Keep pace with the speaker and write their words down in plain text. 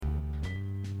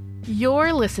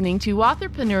You're listening to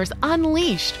Authorpreneurs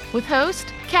Unleashed with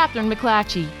host Catherine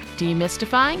McClatchy,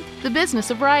 demystifying the business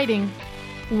of writing.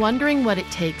 Wondering what it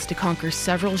takes to conquer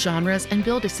several genres and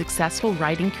build a successful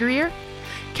writing career?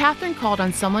 Catherine called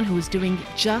on someone who is doing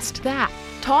just that.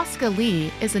 Tosca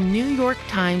Lee is a New York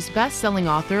Times best-selling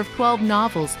author of 12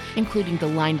 novels, including The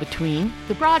Line Between,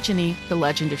 The Progeny, The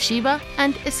Legend of Sheba,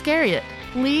 and Iscariot.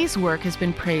 Lee's work has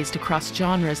been praised across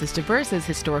genres as diverse as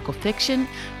historical fiction,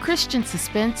 Christian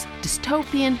suspense,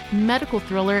 dystopian, medical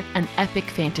thriller, and epic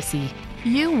fantasy.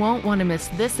 You won't want to miss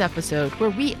this episode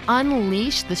where we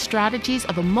unleash the strategies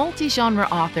of a multi-genre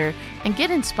author and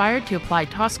get inspired to apply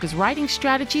Tosca's writing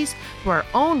strategies to our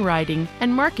own writing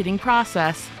and marketing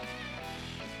process.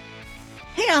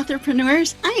 Hey,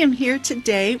 authorpreneurs! I am here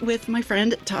today with my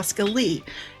friend Tosca Lee,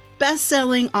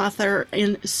 best-selling author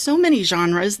in so many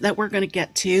genres that we're going to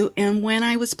get to. And when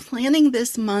I was planning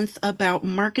this month about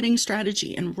marketing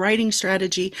strategy and writing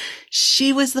strategy,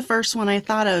 she was the first one I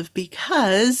thought of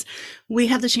because we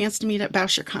had the chance to meet at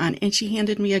BoucherCon and she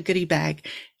handed me a goodie bag.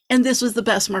 And this was the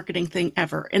best marketing thing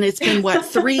ever. And it's been,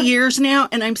 3 years now,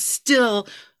 and I'm still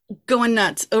going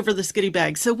nuts over this goodie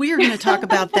bag. So we are going to talk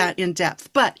about that in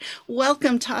depth. But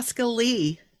welcome, Tosca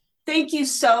Lee. Thank you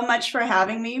so much for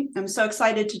having me. I'm so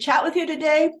excited to chat with you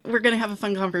today. We're going to have a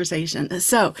fun conversation.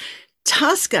 So,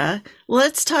 Tosca,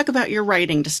 let's talk about your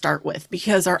writing to start with,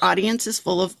 because our audience is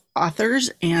full of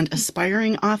authors and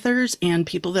aspiring authors and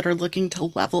people that are looking to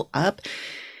level up.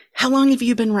 How long have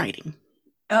you been writing?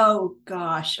 Oh,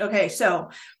 gosh. Okay.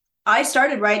 So I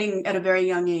started writing at a very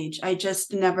young age. I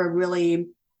just never really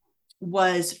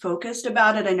was focused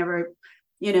about it. I never,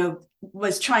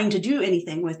 was trying to do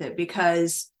anything with it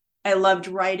because I loved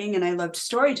writing and I loved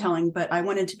storytelling, but I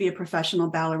wanted to be a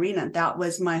professional ballerina. That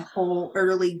was my whole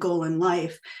early goal in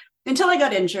life until I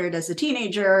got injured as a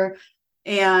teenager.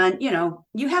 And,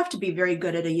 you have to be very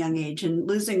good at a young age, and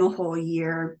losing a whole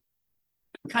year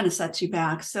kind of sets you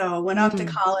back. So I went off to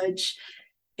college,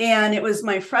 and it was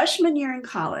my freshman year in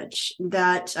college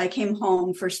that I came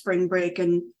home for spring break.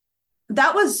 And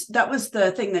that was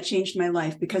the thing that changed my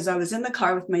life, because I was in the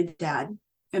car with my dad.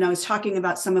 And I was talking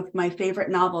about some of my favorite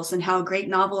novels and how a great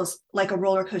novel is like a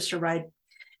roller coaster ride.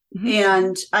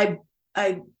 And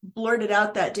I blurted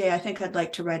out that day, I think I'd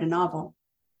like to write a novel,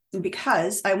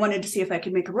 because I wanted to see if I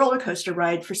could make a roller coaster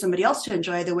ride for somebody else to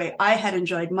enjoy the way I had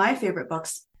enjoyed my favorite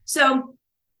books. So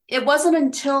it wasn't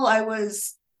until I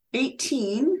was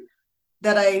 18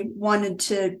 that I wanted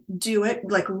to do it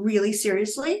like really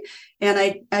seriously. And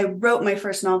I wrote my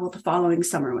first novel the following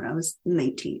summer when I was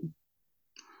 19.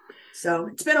 So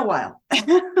it's been a while.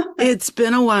 It's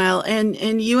been a while.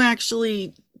 And you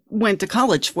actually went to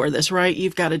college for this, right?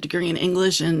 You've got a degree in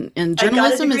English and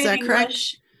journalism. Is that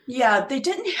correct? Yeah, they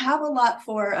didn't have a lot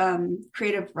for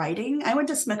creative writing. I went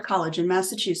to Smith College in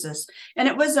Massachusetts, and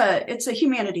it's a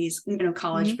humanities,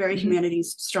 college, very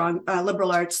humanities, strong,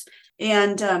 liberal arts.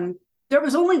 And there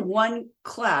was only one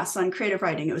class on creative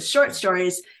writing. It was short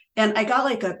stories, and I got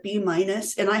like a B-,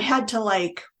 and I had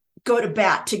to go to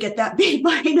bat to get that B-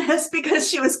 because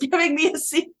she was giving me a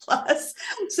C+.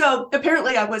 So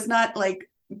apparently I was not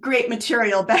great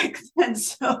material back then.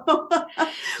 So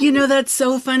that's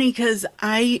so funny, because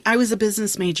I was a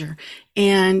business major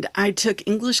and I took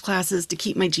English classes to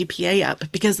keep my GPA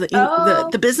up, because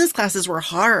the business classes were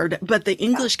hard, but the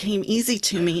English came easy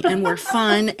to me and were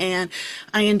fun and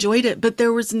I enjoyed it. But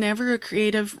there was never a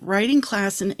creative writing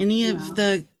class in any of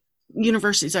the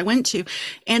universities I went to.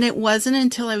 And it wasn't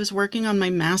until I was working on my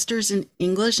master's in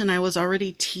English and I was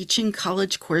already teaching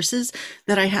college courses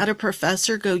that I had a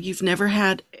professor go, "You've never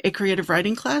had a creative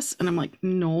writing class?" And I'm like,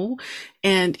 "No."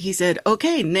 And he said,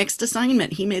 "Okay, next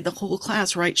assignment." He made the whole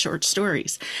class write short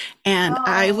stories. And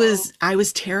I was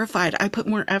terrified. I put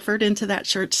more effort into that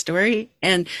short story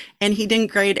and he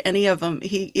didn't grade any of them.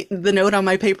 The note on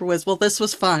my paper was, "Well, this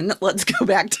was fun. Let's go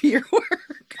back to your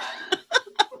work."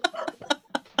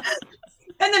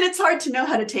 And then it's hard to know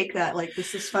how to take that.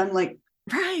 This is fun. Right.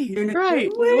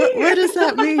 What does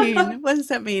that mean? What does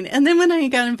that mean? And then when I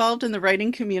got involved in the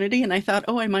writing community and I thought,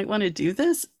 I might want to do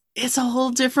this, it's a whole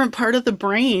different part of the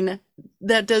brain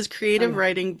that does creative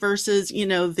writing versus,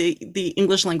 the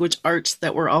English language arts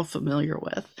that we're all familiar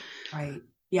with. Right.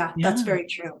 Yeah, that's very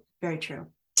true. Very true.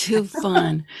 Too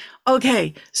fun.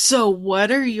 Okay. So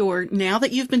now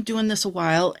that you've been doing this a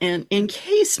while, and in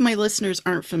case my listeners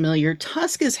aren't familiar,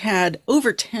 Tosca's had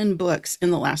over 10 books in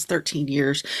the last 13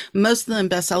 years, most of them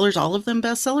bestsellers, all of them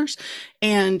bestsellers.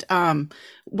 And,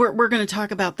 we're going to talk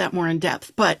about that more in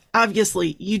depth, but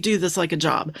obviously you do this like a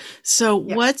job. So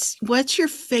what's your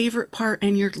favorite part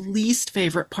and your least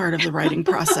favorite part of the writing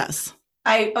process?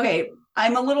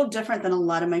 I'm a little different than a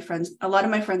lot of my friends. A lot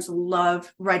of my friends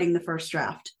love writing the first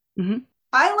draft. Mm-hmm.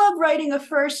 I love writing a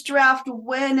first draft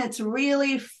when it's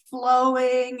really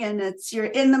flowing and you're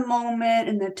in the moment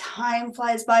and the time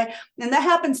flies by. And that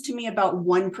happens to me about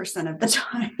 1% of the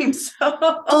time. So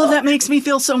oh, that makes me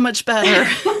feel so much better.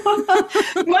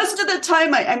 Most of the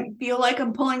time I feel like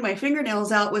I'm pulling my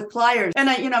fingernails out with pliers and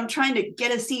I'm trying to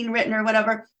get a scene written or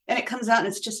whatever. And it comes out and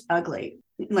it's just ugly,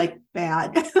 like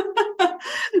bad.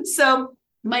 So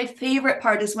my favorite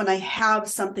part is when I have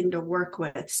something to work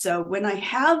with. So when I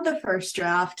have the first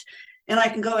draft and I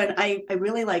can go in, I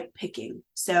really like picking.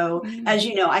 So as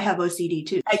you know, I have OCD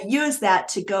too. I use that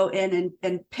to go in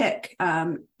and pick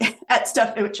at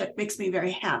stuff, which makes me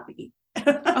very happy.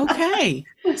 Okay.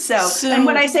 So, and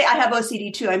when I say I have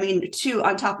OCD too, I mean two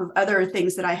on top of other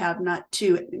things that I have, not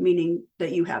two, meaning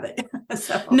that you have it.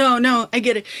 So No, I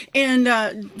get it.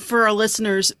 And for our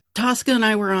listeners, Tosca and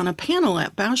I were on a panel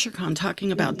at BoucherCon talking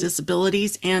about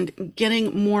disabilities and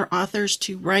getting more authors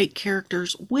to write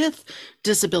characters with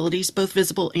disabilities, both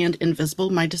visible and invisible.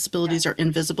 My disabilities are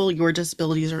invisible. Your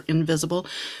disabilities are invisible.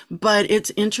 But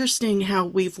it's interesting how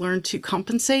we've learned to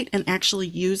compensate and actually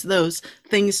use those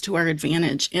things to our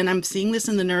advantage. And I'm seeing this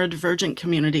in the neurodivergent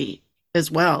community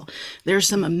as well. There's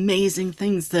some amazing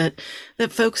things that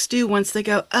folks do once they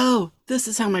go, oh, this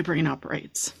is how my brain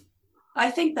operates. I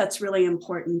think that's really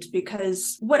important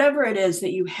because whatever it is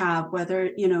that you have, whether,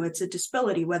 it's a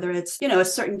disability, whether it's, a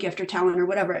certain gift or talent or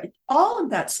whatever, all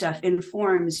of that stuff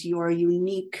informs your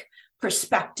unique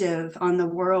perspective on the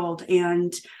world.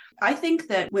 And I think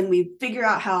that when we figure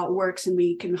out how it works and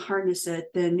we can harness it,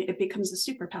 then it becomes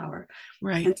a superpower.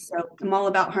 Right. And so I'm all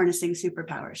about harnessing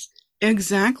superpowers.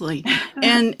 Exactly.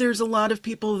 And there's a lot of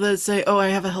people that say, oh, I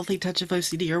have a healthy touch of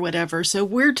OCD or whatever. So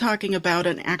we're talking about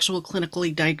an actual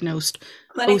clinically diagnosed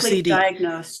OCD.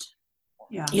 Diagnosed.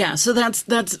 Yeah. Yeah. So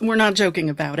that's, we're not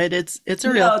joking about it. It's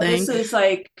a real thing. This is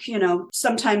like,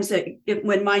 sometimes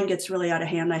when mine gets really out of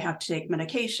hand, I have to take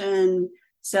medication.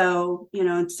 So,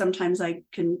 sometimes I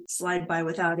can slide by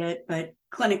without it, but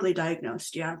clinically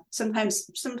diagnosed. Yeah. Sometimes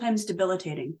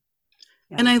debilitating.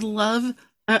 Yeah. And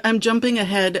I'm jumping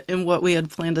ahead in what we had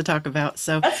planned to talk about.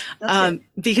 So, that's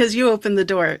because you opened the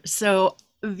door. So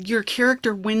your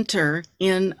character Winter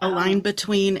in A Line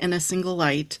Between and A Single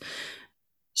Light,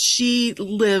 she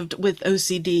lived with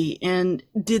OCD. And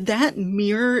did that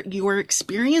mirror your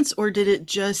experience or did it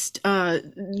just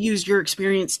use your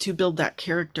experience to build that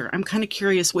character? I'm kind of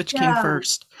curious which came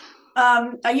first.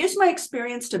 I used my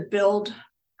experience to build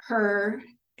her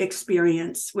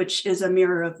experience, which is a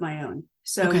mirror of my own.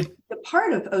 So the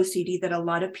part of OCD that a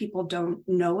lot of people don't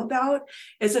know about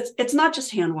is it's not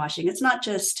just hand washing. It's not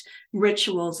just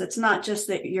rituals. It's not just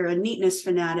that you're a neatness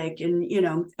fanatic. And,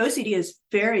 OCD is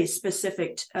very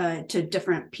specific to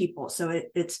different people. So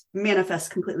it's manifests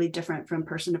completely different from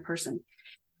person to person.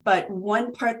 But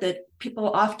one part that people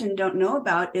often don't know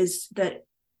about is that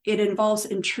it involves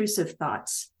intrusive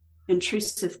thoughts.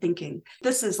 Intrusive thinking.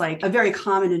 This is like a very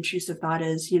common intrusive thought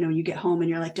is, you get home and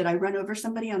you're like, did I run over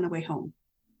somebody on the way home?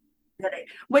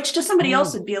 Which to somebody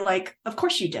else would be like, of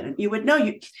course you didn't. You would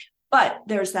know but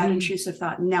there's that intrusive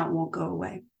thought and now it won't go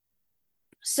away.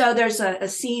 So there's a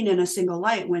scene in A Single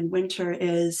Light when Winter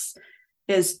is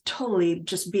totally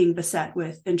just being beset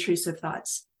with intrusive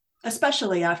thoughts,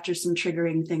 especially after some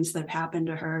triggering things that have happened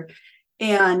to her.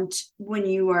 And when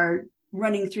you are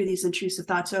running through these intrusive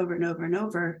thoughts over and over and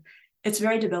over, it's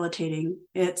very debilitating.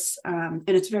 It's and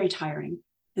it's very tiring.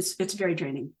 It's very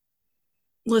draining.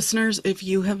 Listeners, if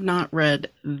you have not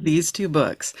read these two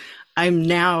books, I'm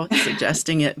now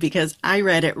suggesting it because I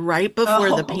read it right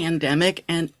before the pandemic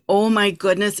and oh my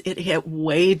goodness, it hit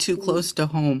way too close to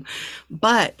home.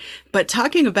 But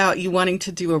talking about you wanting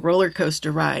to do a roller coaster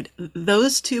ride,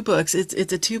 those two books, it's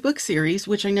a 2-book series,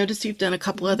 which I noticed you've done a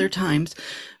couple other times,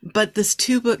 but this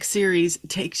 2-book series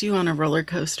takes you on a roller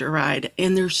coaster ride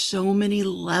and there's so many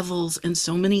levels and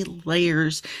so many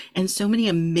layers and so many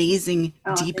amazing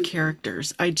deep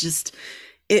characters.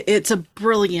 It's a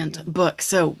brilliant book.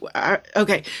 So,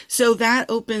 okay. So that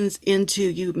opens into,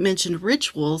 you mentioned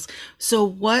rituals. So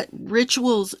what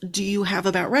rituals do you have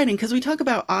about writing? Because we talk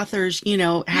about authors,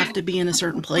 have to be in a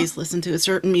certain place, listen to a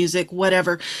certain music,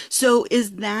 whatever. So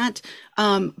is that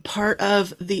part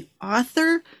of the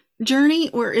author journey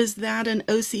or is that an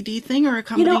OCD thing or a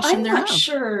combination I'm thereof? not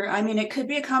sure. I mean, it could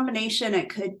be a combination. It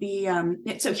could be,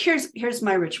 so here's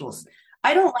my rituals.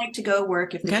 I don't like to go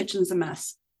work if the kitchen's a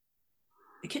mess.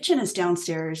 The kitchen is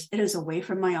downstairs. It is away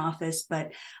from my office,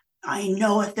 but I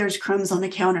know if there's crumbs on the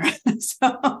counter.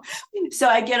 So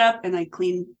I get up and I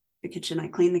clean the kitchen. I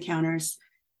clean the counters.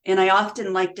 And I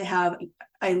often like to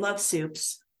I love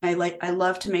soups. I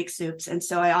love to make soups. And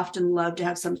so I often love to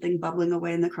have something bubbling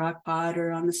away in the crock pot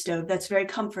or on the stove. That's very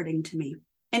comforting to me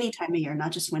any time of year,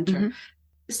 not just winter. Mm-hmm.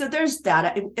 So there's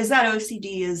that. Is that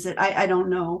OCD? Is it? I don't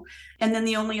know. And then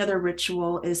the only other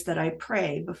ritual is that I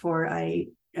pray before I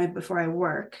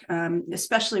work,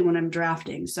 especially when I'm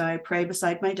drafting. So I pray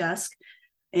beside my desk,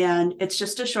 and it's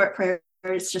just a short prayer.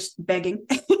 It's just begging.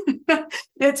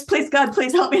 It's please God,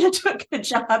 please help me to do a good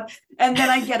job. And then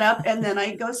I get up and then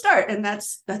I go start, and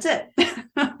that's it.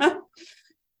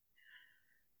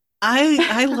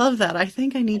 I love that. I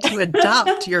think I need to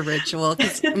adopt your ritual.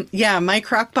 Yeah, my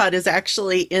crock pot is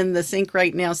actually in the sink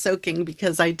right now soaking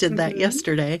because I did that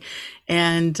yesterday.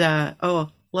 And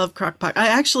love crock pot. I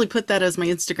actually put that as my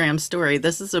Instagram story.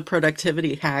 This is a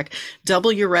productivity hack.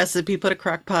 Double your recipe, put a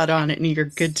crock pot on it, and you're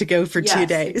good to go for 2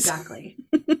 days. Exactly.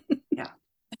 Yeah.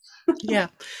 Yeah.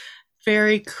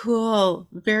 Very cool.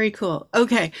 Very cool.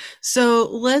 Okay. So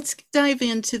let's dive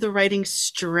into the writing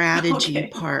strategy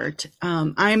part.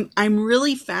 I'm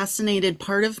really fascinated.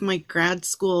 Part of my grad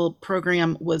school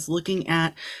program was looking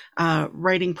at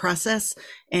writing process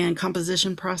and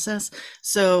composition process.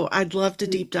 So I'd love to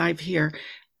deep dive here.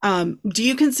 Do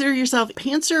you consider yourself a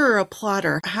pantser or a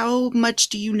plotter? How much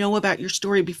do you know about your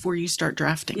story before you start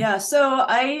drafting? Yeah, so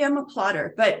I am a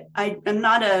plotter, but I am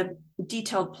not a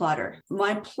detailed plotter.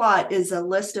 My plot is a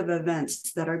list of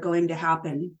events that are going to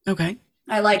happen. Okay.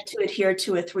 I like to adhere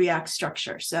to a 3-act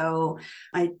structure. So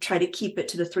I try to keep it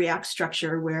to the 3-act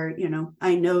structure where,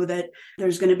 I know that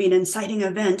there's going to be an inciting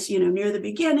event, near the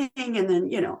beginning. And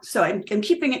then, so I'm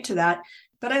keeping it to that.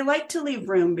 But I like to leave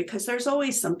room because there's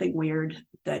always something weird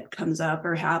that comes up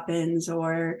or happens.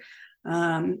 Or,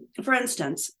 for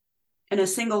instance, in A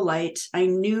Single Light, I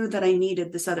knew that I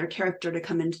needed this other character to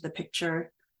come into the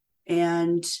picture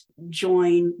and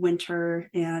join Winter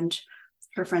and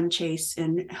her friend Chase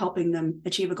in helping them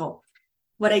achieve a goal.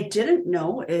 What I didn't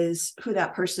know is who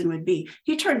that person would be.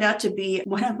 He turned out to be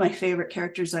one of my favorite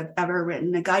characters I've ever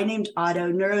written, a guy named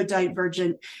Otto,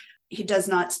 neurodivergent. He does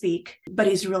not speak, but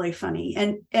he's really funny.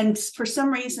 And for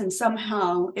some reason,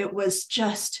 somehow it was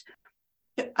just,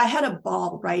 I had a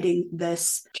ball writing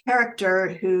this character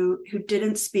who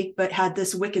didn't speak, but had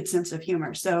this wicked sense of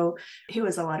humor. So he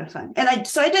was a lot of fun. And I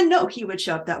didn't know he would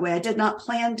show up that way. I did not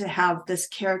plan to have this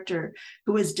character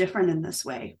who was different in this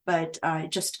way, but I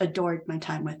just adored my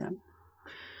time with him.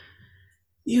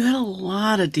 You had a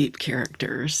lot of deep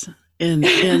characters in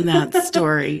that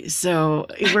story. So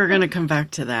we're going to come back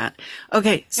to that.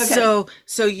 Okay. So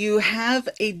you have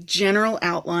a general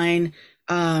outline.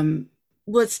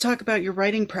 Let's talk about your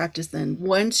writing practice then.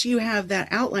 Once you have that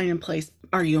outline in place,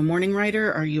 are you a morning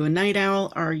writer? Are you a night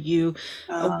owl? Are you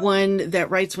one that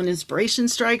writes when inspiration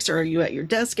strikes? Or are you at your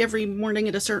desk every morning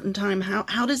at a certain time?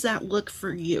 How does that look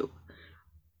for you?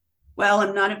 Well,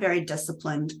 I'm not a very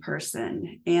disciplined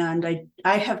person, and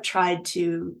I have tried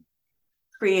to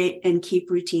create and keep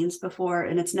routines before,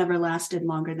 and it's never lasted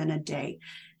longer than a day.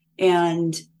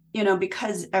 And,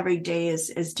 because every day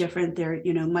is different, there,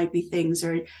 might be things,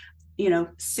 or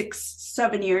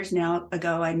 6-7 years now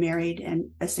ago, I married and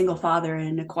a single father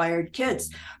and acquired kids.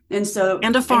 And so,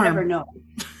 and a farm. I never know.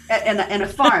 And a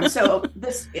farm. So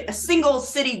a single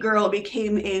city girl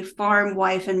became a farm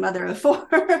wife and mother of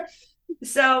 4.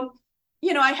 So,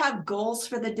 I have goals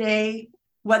for the day.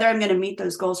 Whether I'm going to meet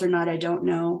those goals or not, I don't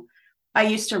know. I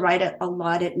used to write it a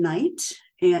lot at night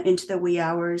and into the wee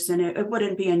hours. And it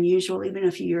wouldn't be unusual, even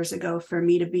a few years ago, for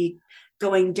me to be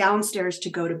going downstairs to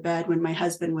go to bed when my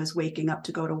husband was waking up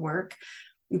to go to work.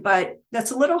 But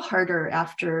that's a little harder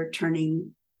after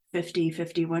turning 50,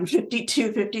 51,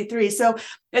 52, 53. So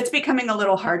it's becoming a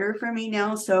little harder for me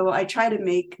now. So I try to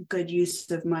make good use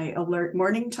of my alert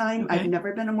morning time. Okay. I've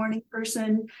never been a morning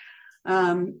person.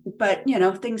 But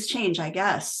things change, I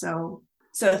guess. So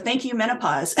thank you,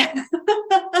 menopause.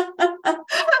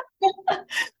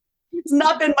 It's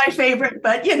not been my favorite,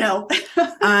 but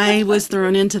I was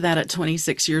thrown into that at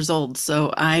 26 years old.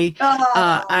 So I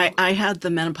had the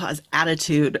menopause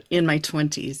attitude in my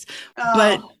 20s.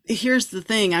 But here's the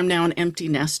thing. I'm now an empty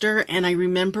nester. And I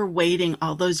remember waiting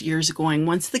all those years going,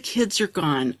 once the kids are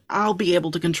gone, I'll be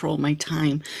able to control my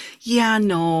time. Yeah,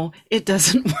 no, it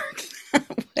doesn't work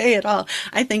that way at all.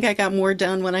 I think I got more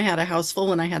done when I had a house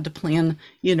full and I had to plan,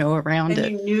 around it.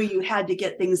 And you knew you had to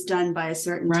get things done by a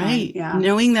certain time. Right. Yeah.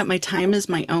 Knowing that my time is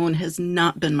my own has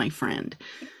not been my friend.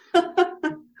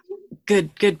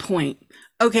 Good point.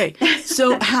 Okay.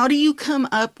 So how do you come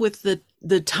up with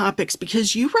the topics?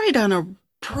 Because you write on a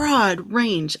broad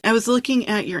range. I was looking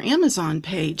at your Amazon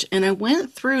page and I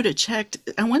went through to check.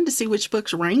 I wanted to see which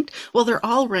books ranked. Well, they're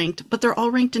all ranked, but they're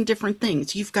all ranked in different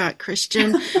things. You've got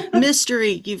Christian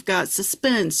mystery, you've got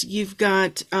suspense, you've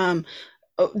got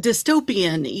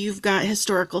dystopian, you've got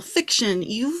historical fiction.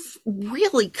 You've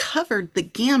really covered the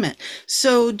gamut.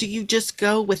 So do you just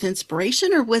go with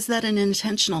inspiration, or was that an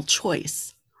intentional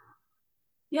choice?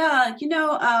 Yeah,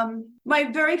 my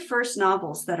very first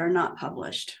novels that are not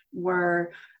published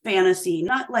were fantasy,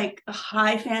 not like a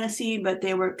high fantasy, but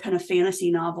they were kind of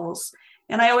fantasy novels.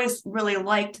 And I always really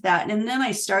liked that. And then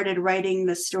I started writing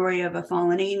the story of a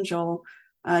fallen angel,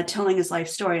 telling his life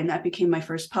story. And that became my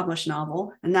first published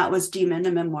novel. And that was Demon,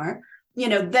 a memoir.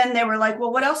 Then they were like,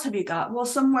 well, what else have you got? Well,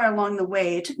 somewhere along the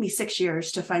way, it took me 6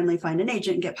 years to finally find an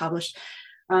agent and get published.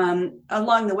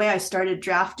 Along the way, I started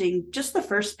drafting just the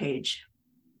first page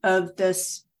of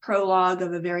this prologue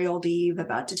of a very old Eve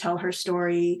about to tell her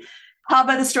story. How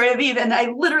about the story of Eve? And I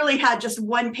literally had just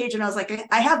one page and I was like,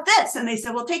 I have this. And they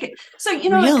said, well, take it. So, I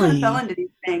kind of fell into these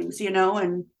things,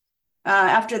 and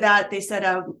after that, they said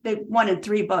they wanted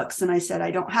 3 books. And I said, I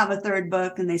don't have a third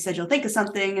book. And they said, you'll think of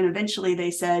something. And eventually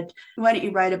they said, why don't you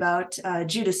write about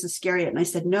Judas Iscariot? And I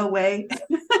said, no way.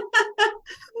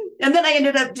 And then I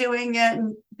ended up doing it.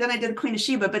 And then I did Queen of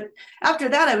Sheba. But after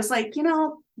that, I was like,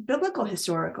 biblical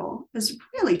historical is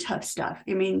really tough stuff.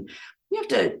 I mean, you have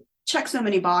to check so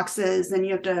many boxes and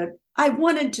I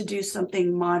wanted to do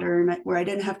something modern where I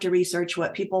didn't have to research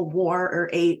what people wore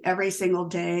or ate every single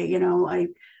day.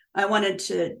 I wanted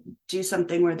to do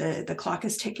something where the clock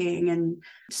is ticking. And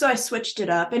so I switched it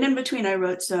up. And in between, I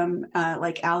wrote some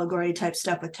like allegory type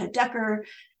stuff with Ted Dekker.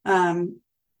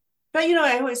 But,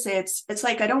 I always say it's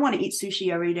like I don't want to eat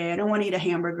sushi every day. I don't want to eat a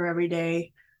hamburger every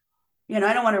day. I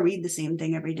don't want to read the same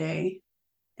thing every day.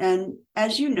 And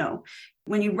as you know,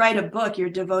 when you write a book, you're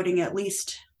devoting at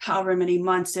least however many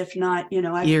months, if not,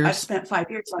 I've spent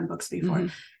 5 years on books before.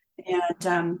 Mm-hmm.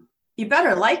 And you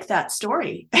better like that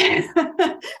story.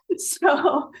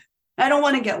 So I don't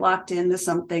want to get locked into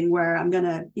something where I'm going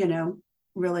to,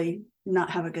 really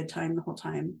not have a good time the whole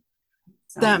time.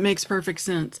 So. That makes perfect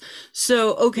sense.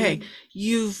 So, okay,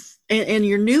 you've, and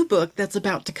your new book that's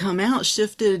about to come out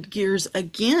shifted gears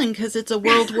again because it's a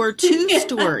World War II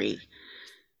story.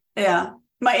 Yeah.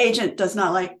 My agent does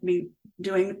not like me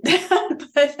doing that,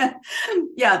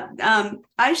 but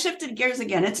I shifted gears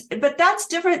again. But that's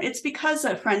different. It's because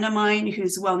a friend of mine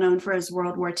who's well known for his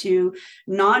World War II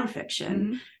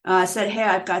nonfiction said, hey,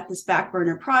 I've got this back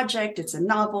burner project. It's a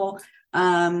novel.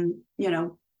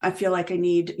 I feel like I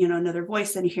need, another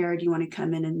voice in here. Do you want to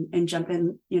come in and jump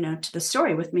in, to the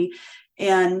story with me?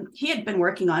 And he had been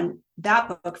working on that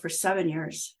book for 7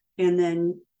 years. And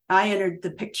then I entered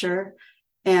the picture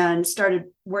and started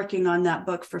working on that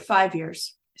book for 5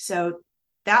 years. So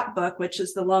that book, which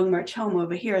is The Long March Home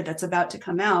over here, that's about to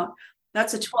come out,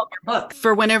 that's a 12-year book.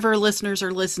 For whenever listeners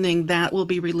are listening, that will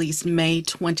be released May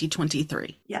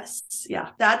 2023. Yes.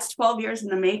 Yeah. That's 12 years in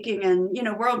the making. And,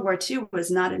 World War II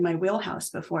was not in my wheelhouse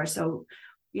before. So,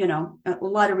 a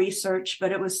lot of research,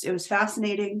 but it was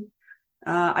fascinating.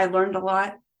 I learned a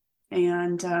lot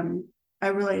and I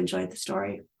really enjoyed the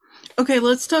story. Okay,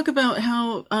 let's talk about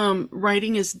how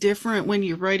writing is different when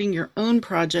you're writing your own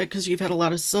project, because you've had a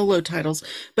lot of solo titles,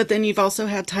 but then you've also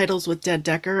had titles with Ted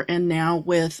Dekker and now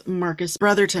with Marcus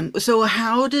Brotherton. So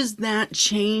how does that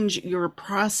change your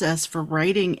process for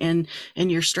writing and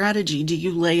your strategy? Do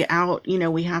you lay out,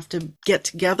 we have to get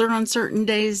together on certain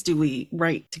days? Do we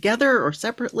write together or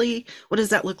separately? What does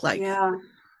that look like? Yeah.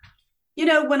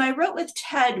 When I wrote with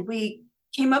Ted, we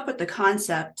came up with the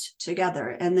concept together,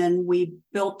 and then we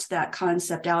built that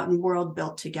concept out and world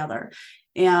built together.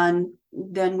 And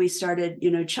then we started,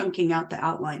 chunking out the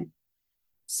outline.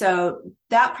 So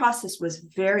that process was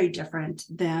very different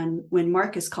than when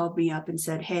Marcus called me up and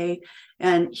said, hey,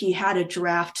 and he had a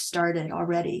draft started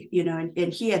already,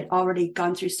 and he had already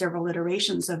gone through several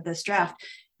iterations of this draft.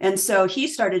 And so he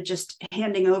started just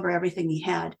handing over everything he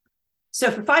had. So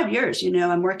for 5 years,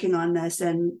 I'm working on this,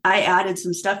 and I added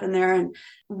some stuff in there, and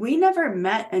we never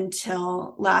met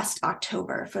until last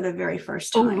October for the very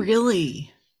first time. Oh,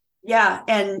 really? Yeah.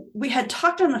 And we had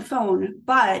talked on the phone,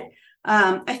 but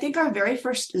I think our very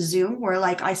first Zoom where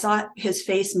I saw his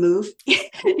face move,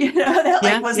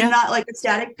 that was not like a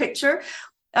static picture,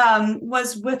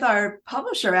 was with our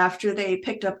publisher after they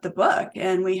picked up the book,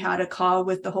 and we had a call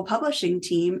with the whole publishing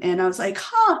team. And I was like,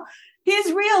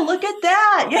 he's real. Look at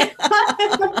that.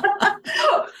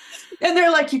 And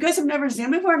they're like, you guys have never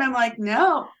Zoomed before? And I'm like,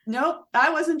 no, nope. I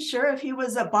wasn't sure if he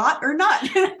was a bot or not.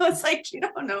 It's like, you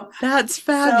don't know. That's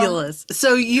fabulous.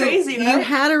 So you crazy, right? you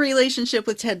had a relationship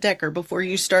with Ted Decker before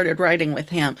you started writing with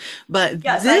him, but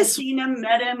yes, I'd seen him,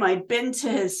 met him, I'd been to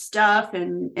his stuff,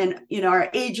 and our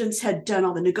agents had done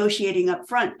all the negotiating up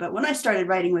front. But when I started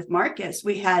writing with Marcus,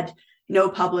 we had no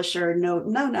publisher, no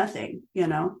nothing,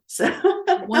 so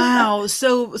wow.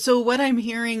 So what I'm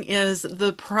hearing is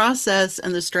the process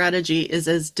and the strategy is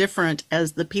as different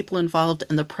as the people involved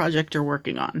and the project you're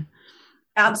working on.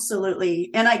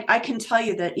 Absolutely. And I can tell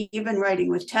you that even writing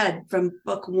with Ted, from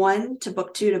book 1 to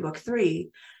book 2 to book 3,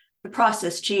 the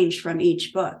process changed from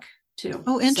each book too.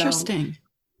 Oh, interesting. So,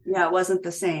 yeah, it wasn't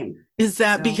the same. Is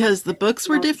that because the books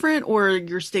were different, or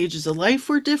your stages of life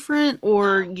were different,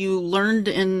 or you learned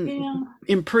and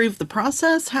improved the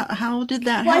process? How did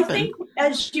that happen? I think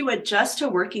as you adjust to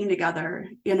working together,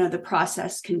 the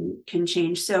process can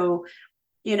change. So,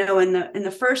 in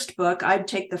the first book, I'd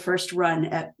take the first run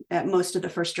at most of the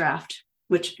first draft,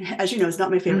 which, as you know, is not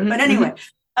my favorite. But anyway,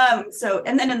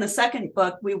 and then in the second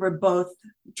book, we were both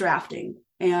drafting.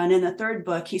 And in the third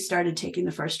book, he started taking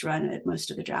the first run at most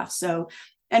of the drafts. So,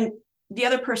 and the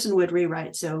other person would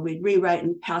rewrite. So we'd rewrite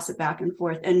and pass it back and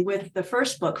forth. And with the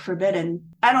first book,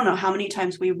 Forbidden, I don't know how many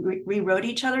times we rewrote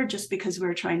each other just because we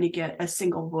were trying to get a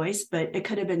single voice, but it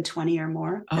could have been 20 or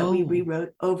more that we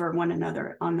rewrote over one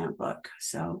another on that book.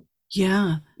 So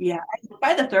yeah.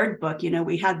 By the third book,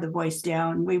 we had the voice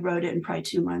down. We wrote it in probably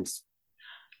 2 months.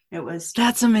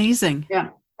 That's amazing. Yeah,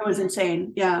 it was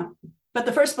insane. Yeah. But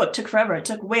the first book took forever. It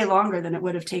took way longer than it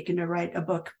would have taken to write a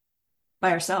book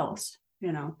by ourselves,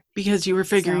 Because you were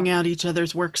figuring out each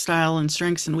other's work style and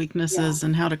strengths and weaknesses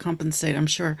and how to compensate, I'm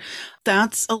sure.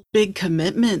 That's a big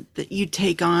commitment that you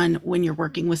take on when you're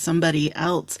working with somebody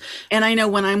else. And I know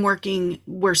when I'm working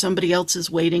where somebody else is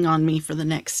waiting on me for the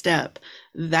next step,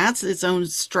 that's its own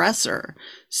stressor.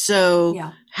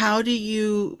 So how do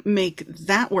you make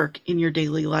that work in your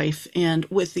daily life and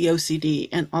with the OCD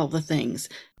and all the things?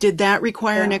 Did that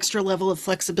require an extra level of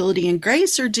flexibility and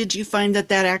grace, or did you find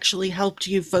that actually helped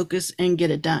you focus and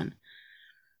get it done?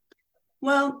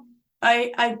 Well,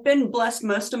 I've been blessed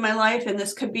most of my life, and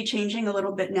this could be changing a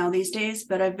little bit now these days,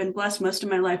 but I've been blessed most of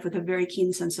my life with a very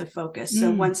keen sense of focus. So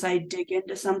once I dig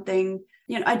into something,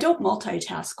 I don't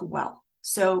multitask well.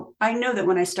 So I know that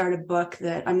when I start a book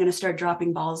that I'm going to start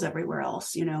dropping balls everywhere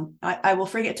else. I will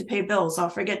forget to pay bills. I'll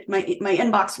forget my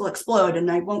inbox will explode and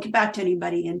I won't get back to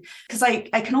anybody. And because I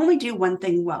can only do one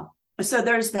thing well. So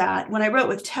there's that. When I wrote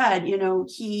with Ted,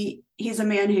 he's a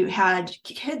man who had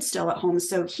kids still at home.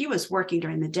 So he was working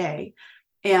during the day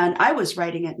and I was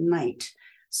writing at night.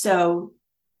 So,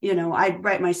 I'd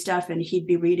write my stuff and he'd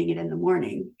be reading it in the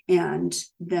morning. And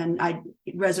then I'd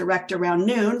resurrect around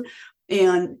noon.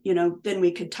 And, then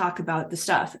we could talk about the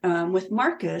stuff. With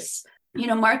Marcus,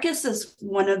 Marcus is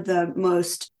one of the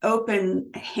most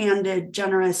open-handed,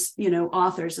 generous,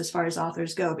 authors as far as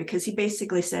authors go, because he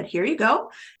basically said, here you go,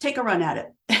 take a run at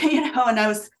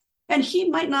it, and he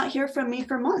might not hear from me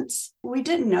for months. We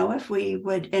didn't know if we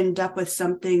would end up with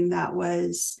something that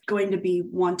was going to be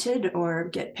wanted or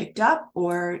get picked up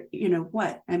or,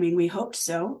 what. I mean, we hoped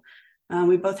so.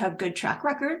 We both have good track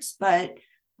records, but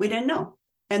we didn't know.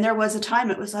 And there was a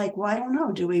time it was like, well, I don't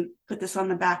know. Do we put this on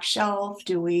the back shelf?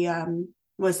 Do we,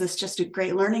 was this just a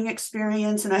great learning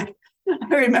experience? And I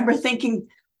remember thinking,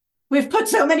 we've put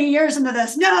so many years into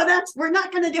this. No, we're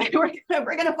not going to do it.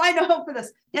 We're going to find a hope for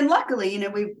this. And luckily,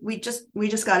 we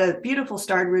just got a beautiful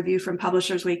starred review from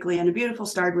Publishers Weekly and a beautiful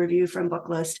starred review from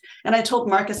Booklist. And I told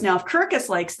Marcus, now, if Kirkus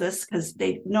likes this, because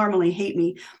they normally hate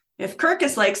me, if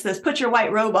Kirkus likes this, put your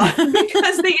white robe on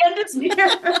because the end is near.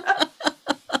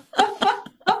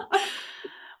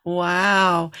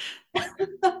 Wow.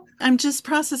 I'm just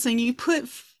processing. You put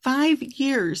 5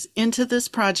 years into this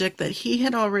project that he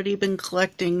had already been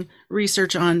collecting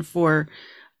research on for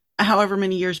however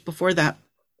many years before that.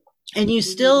 And you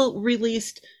still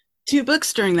released 2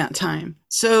 books during that time.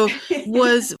 So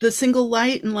was The Single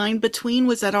Light and Line Between,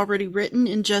 was that already written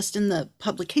in the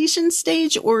publication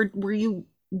stage, or were you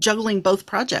juggling both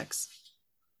projects?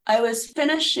 I was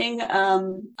finishing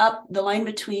up The Line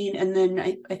Between, and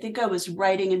then I think I was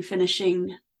writing and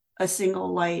finishing A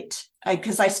Single Light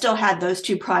because I still had those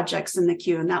 2 projects in the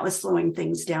queue, and that was slowing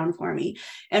things down for me.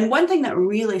 And one thing that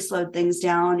really slowed things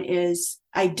down is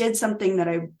I did something that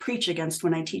I preach against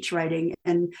when I teach writing,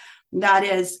 and that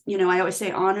is, I always say,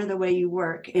 honor the way you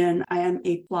work. And I am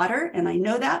a plotter, and I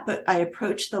know that, but I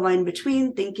approach The Line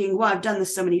Between thinking, well, I've done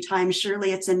this so many times,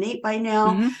 surely it's innate by now.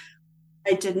 Mm-hmm.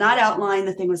 I did not outline.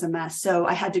 The thing was a mess. So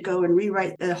I had to go and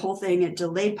rewrite the whole thing. It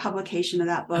delayed publication of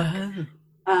that book.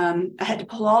 I had to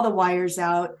pull all the wires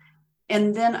out.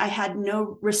 And then I had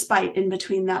no respite in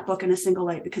between that book and a single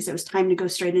light because it was time to go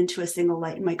straight into a single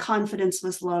light. My confidence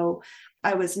was low.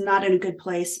 I was not in a good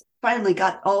place. Finally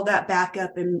got all that back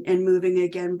up and moving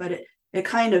again, but it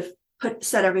kind of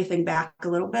set everything back a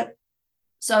little bit.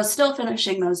 So I was still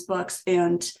finishing those books,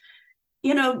 and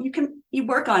you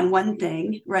work on one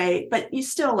thing, right? But you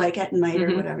still, like at night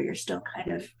or whatever, you're still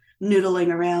kind of noodling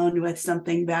around with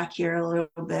something back here a little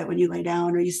bit when you lay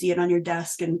down, or you see it on your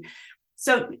desk. And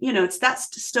so,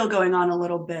 that's still going on a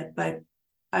little bit, but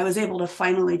I was able to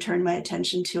finally turn my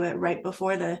attention to it right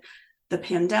before the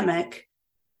pandemic.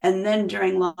 And then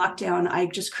during lockdown, I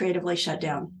just creatively shut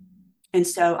down. And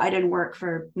so I didn't work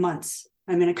for months.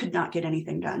 I mean, I could not get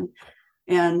anything done.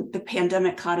 And the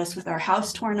pandemic caught us with our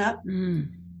house torn up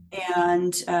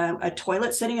and a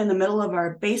toilet sitting in the middle of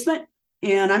our basement.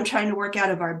 And I'm trying to work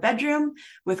out of our bedroom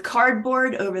with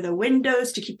cardboard over the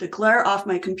windows to keep the glare off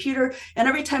my computer. And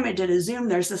every time I did a Zoom,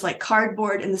 there's this like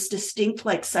cardboard and this distinct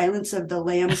like Silence of the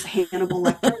Lambs Hannibal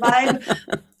Lecter vibe.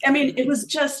 I mean, it was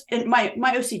just, my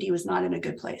OCD was not in a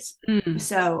good place.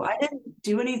 So I didn't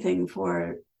do anything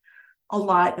for a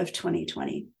lot of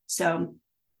 2020. So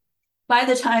by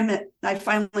the time that I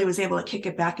finally was able to kick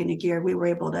it back into gear, we were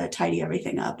able to tidy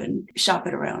everything up and shop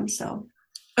it around. So.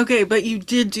 Okay, but you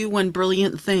did do one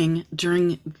brilliant thing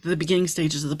during the beginning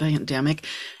stages of the pandemic.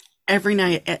 Every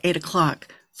night at 8:00,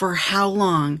 for how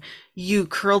long, you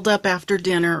curled up after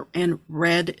dinner and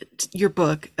read your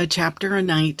book, a chapter a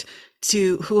night,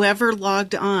 to whoever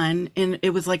logged on. And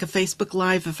it was like a Facebook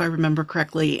Live, if I remember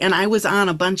correctly. And I was on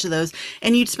a bunch of those.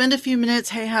 And you'd spend a few minutes,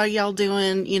 hey, how y'all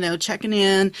doing? Checking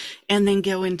in, and then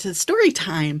go into story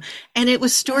time. And it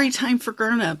was story time for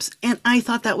grown-ups. And I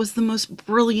thought that was the most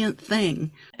brilliant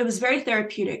thing. It was very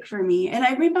therapeutic for me. And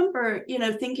I remember,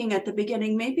 thinking at the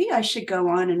beginning, maybe I should go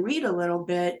on and read a little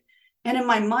bit. And in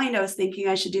my mind, I was thinking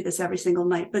I should do this every single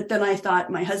night. But then I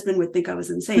thought my husband would think I was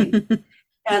insane.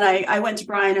 And I went to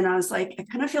Brian and I was like, I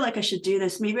kind of feel like I should do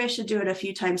this. Maybe I should do it a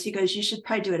few times. He goes, you should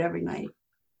probably do it every night.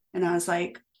 And I was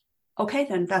like, okay,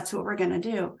 then that's what we're going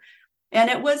to do.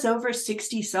 And it was over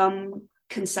 60 some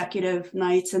consecutive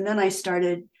nights. And then I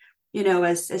started,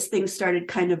 as things started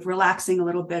kind of relaxing a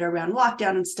little bit around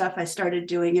lockdown and stuff, I started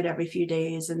doing it every few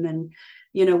days and then,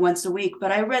 once a week.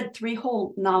 But I read 3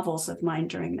 whole novels of mine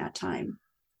during that time.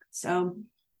 So,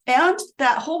 and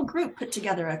that whole group put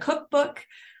together a cookbook.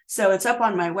 So it's up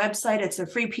on my website. It's a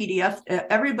free PDF.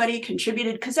 Everybody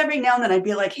contributed because every now and then I'd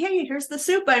be like, hey, here's the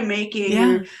soup I'm making,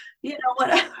 or,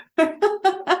 whatever.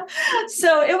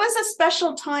 So it was a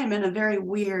special time in a very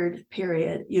weird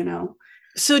period,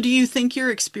 So do you think your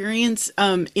experience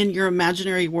in your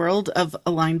imaginary world of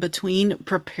A Line Between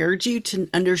prepared you to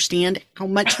understand how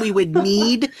much we would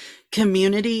need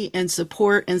community and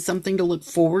support and something to look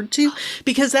forward to?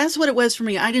 Because that's what it was for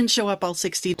me. I didn't show up all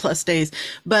 60 plus days,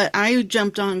 but I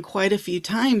jumped on quite a few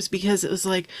times because it was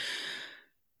like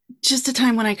just a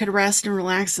time when I could rest and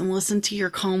relax and listen to your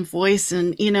calm voice.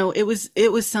 And,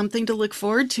 it was something to look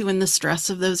forward to in the stress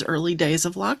of those early days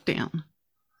of lockdown.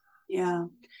 Yeah.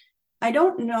 I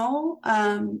don't know.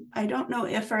 I don't know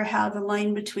if or how The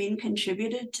Line Between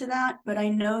contributed to that, but I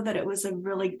know that it was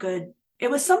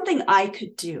it was something I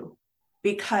could do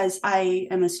because I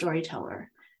am a storyteller.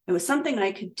 It was something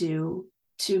I could do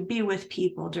to be with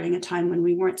people during a time when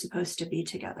we weren't supposed to be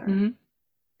together. And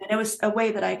it was a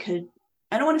way that I could,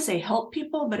 I don't want to say help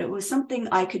people, but it was something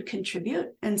I could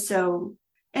contribute. And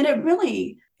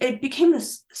it became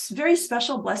this very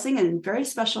special blessing and very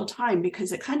special time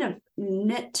because it kind of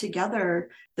knit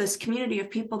together this community of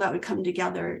people that would come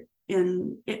together.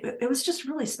 And it was just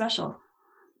really special.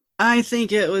 I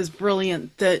think it was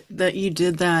brilliant that you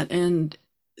did that, and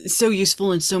so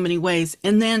useful in so many ways.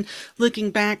 And then looking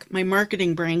back, my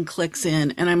marketing brain clicks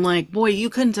in and I'm like, boy, you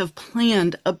couldn't have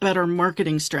planned a better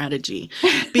marketing strategy,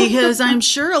 because I'm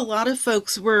sure a lot of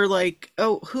folks were like,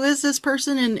 oh, who is this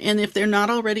person? And if they're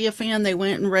not already a fan, they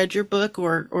went and read your book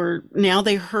or now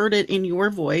they heard it in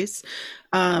your voice.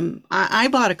 I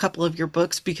bought a couple of your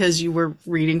books because you were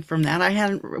reading from that.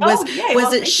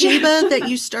 Was it Sheba that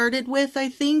you started with, I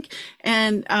think?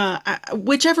 And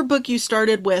whichever book you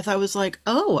started with, I was like,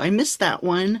 oh, I missed that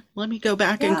one. Let me go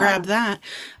back and grab that.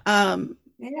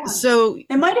 So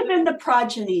it might have been The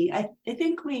Progeny. I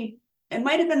think it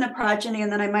might have been The Progeny,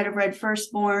 and then I might have read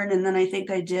Firstborn, and then I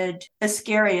think I did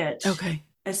Iscariot. Okay.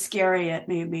 scary it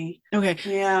made me. Okay.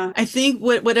 Yeah. I think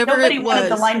whatever Nobody it wanted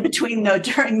the was. line between though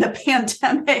during the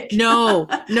pandemic. No.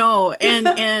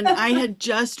 And I had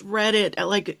just read it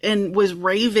and was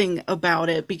raving about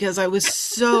it because I was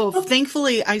so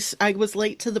thankfully I was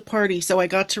late to the party, so I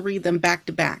got to read them back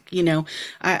to back.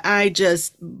 I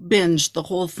just binged the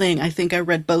whole thing. I think I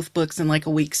read both books in like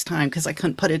a week's time because I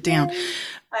couldn't put it down.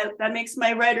 That makes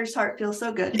my writer's heart feel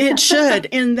so good. It should.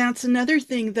 And that's another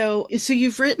thing, though. So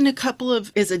you've written a couple of,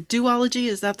 is it duology?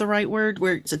 Is that the right word?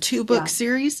 Where it's a 2-book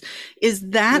series? Is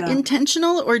that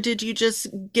intentional, or did you just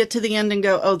get to the end and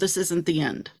go, oh, this isn't the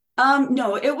end?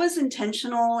 No, it was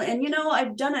intentional. And,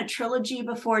 I've done a trilogy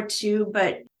before too,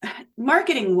 but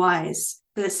marketing wise,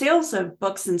 the sales of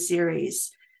books and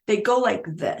series, they go like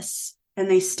this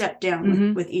and they step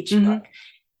down with each book.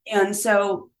 And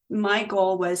so my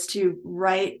goal was to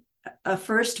write a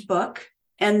first book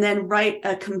and then write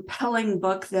a compelling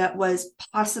book that was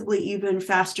possibly even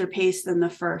faster paced than the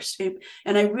first.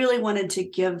 And I really wanted to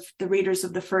give the readers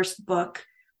of the first book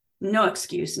no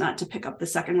excuse not to pick up the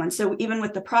second one. So even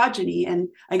with the progeny, and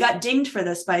I got dinged for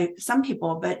this by some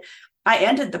people, but I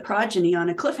ended the progeny on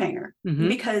a cliffhanger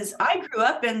because I grew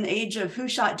up in the age of Who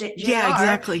Shot JR. Yeah,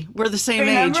 exactly. We're the same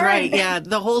age, right? Yeah,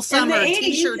 the whole summer,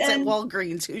 T-shirts at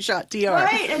Walgreens, Who Shot JR.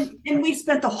 Right, and we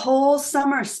spent the whole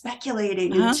summer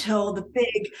speculating until the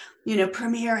big,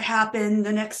 premiere happened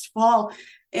the next fall.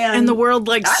 And the world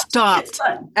stopped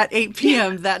at 8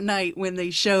 p.m. that night when they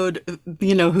showed,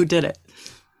 who did it.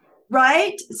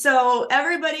 Right. So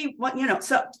everybody,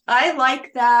 so I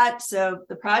like that. So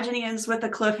the progeny ends with a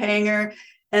cliffhanger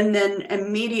and then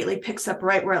immediately picks up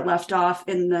right where it left off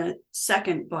in the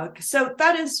second book. So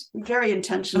that is very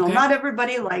intentional. Okay. Not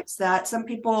everybody likes that. Some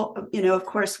people, of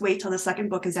course, wait till the second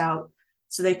book is out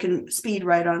so they can speed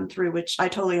right on through, which I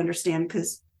totally understand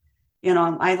because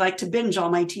I like to binge all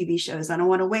my TV shows. I don't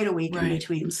want to wait a week in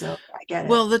between. So I get it.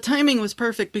 Well, the timing was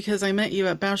perfect because I met you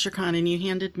at BoucherCon and you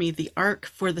handed me the ARC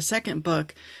for the second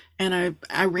book. And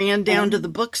I ran down to the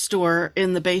bookstore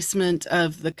in the basement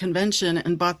of the convention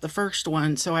and bought the first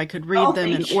one so I could read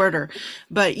them in order.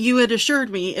 But you had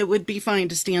assured me it would be fine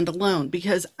to stand alone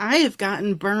because I have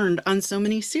gotten burned on so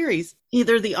many series.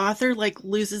 Either the author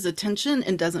loses attention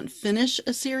and doesn't finish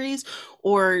a series,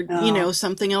 or,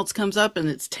 something else comes up and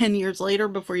it's 10 years later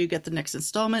before you get the next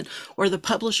installment, or the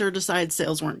publisher decides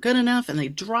sales weren't good enough and they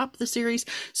drop the series.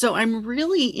 So I'm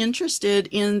really interested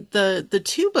in the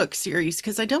 2-book series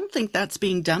because I don't think that's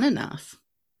being done enough.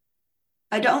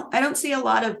 I don't see a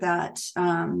lot of that.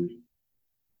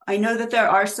 I know that there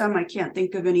are some. I can't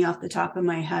think of any off the top of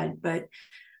my head, but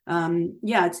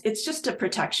it's just a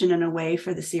protection in a way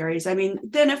for the series. I mean,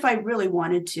 then if I really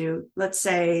wanted to, let's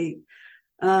say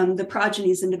the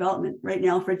progeny's in development right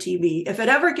now for TV, if it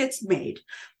ever gets made,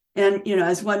 and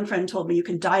as one friend told me, you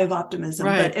can die of optimism,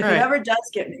 but if it ever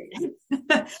does get made,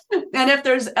 and if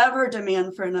there's ever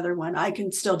demand for another one, I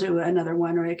can still do another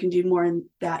one, or I can do more in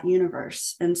that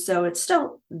universe. And so it's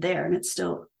still there and it's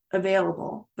still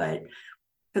available, but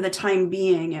for the time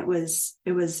being, it was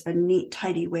a neat,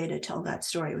 tidy way to tell that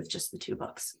story with just the 2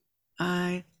 books.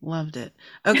 I loved it.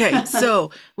 Okay,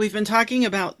 so we've been talking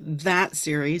about that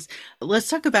series. Let's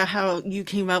talk about how you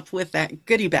came up with that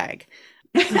goodie bag,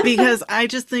 because I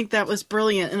just think that was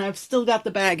brilliant. And I've still got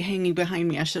the bag hanging behind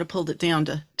me. I should have pulled it down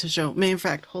to show. In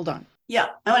fact, hold on. Yeah,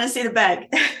 I want to see the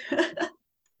bag.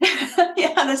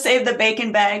 Yeah, to save the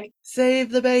bacon bag.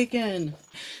 Save the bacon.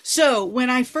 So when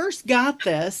I first got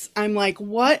this, I'm like,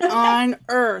 what on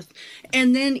earth?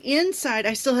 And then inside,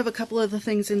 I still have a couple of the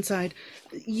things inside.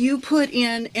 You put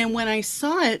in, and when I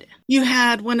saw it, you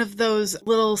had one of those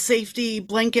little safety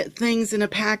blanket things in a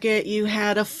packet. You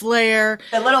had a flare.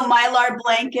 The little Mylar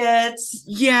blankets.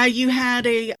 Yeah, you had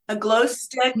a glow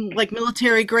stick. Like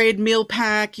military grade meal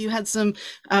pack. You had some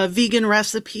vegan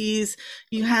recipes.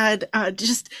 You had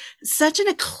just such an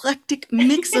eclectic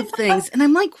mix of things. And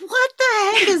I'm like, what the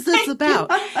heck is this about?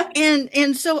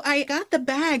 And so I got the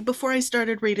bag before I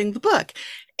started reading the book.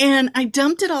 And I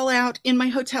dumped it all out in my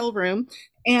hotel room.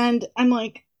 And I'm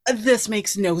like, this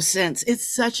makes no sense.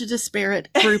 It's such a disparate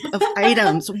group of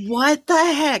items. What the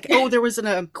heck? Oh, there was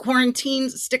a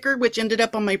quarantine sticker, which ended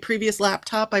up on my previous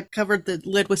laptop. I covered the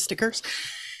lid with stickers.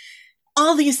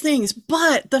 All these things.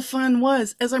 But the fun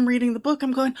was, as I'm reading the book,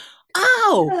 I'm going,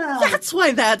 oh, that's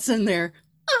why that's in there.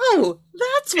 Oh,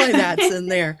 that's why that's in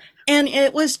there. And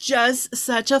it was just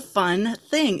such a fun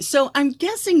thing. So I'm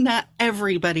guessing not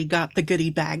everybody got the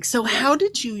goodie bag. So how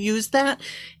did you use that?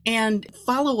 And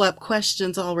follow-up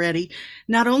questions already.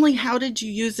 Not only how did you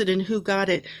use it and who got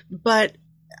it, but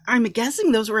I'm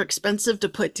guessing those were expensive to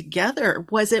put together.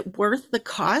 Was it worth the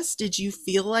cost? Did you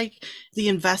feel like the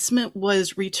investment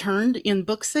was returned in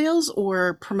book sales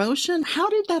or promotion? How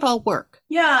did that all work?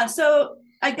 Yeah, so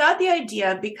I got the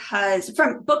idea because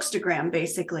from Bookstagram,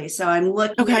 basically. So I'm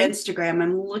looking at Instagram,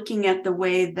 I'm looking at the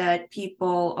way that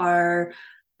people are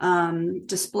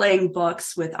displaying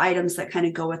books with items that kind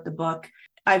of go with the book.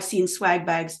 I've seen swag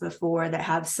bags before that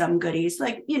have some goodies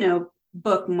like,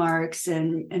 bookmarks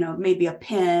and, maybe a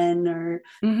pen or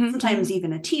sometimes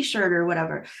even a t-shirt or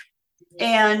whatever.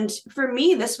 And for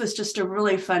me, this was just a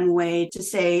really fun way to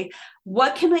say,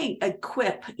 what can I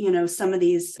equip, some of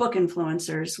these book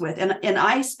influencers with? And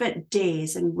I spent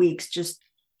days and weeks just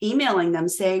emailing them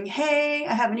saying, hey,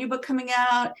 I have a new book coming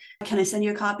out. Can I send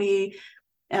you a copy?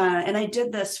 And I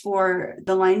did this for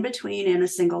The Line Between and A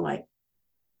Single Light.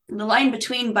 The line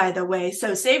between, by the way,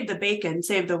 so save the bacon,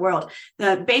 save the world.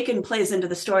 The bacon plays into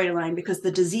the storyline because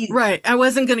the disease. Right. I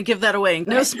wasn't going to give that away.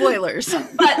 No spoilers.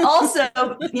 But also,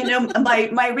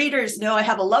 my readers know I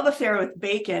have a love affair with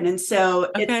bacon. And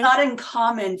so it's not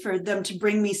uncommon for them to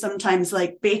bring me sometimes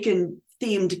like bacon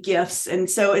themed gifts. And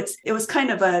so it was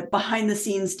kind of a behind the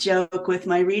scenes joke with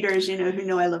my readers, who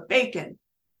know I love bacon.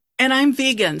 And I'm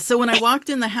vegan. So when I walked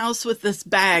in the house with this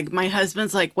bag, my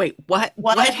husband's like, wait, what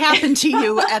happened to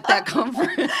you at that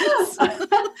conference?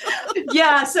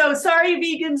 Yeah. So sorry,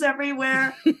 vegans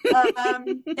everywhere.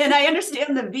 And I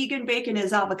understand the vegan bacon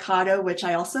is avocado, which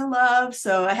I also love.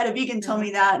 So I had a vegan tell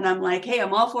me that. And I'm like, hey,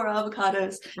 I'm all for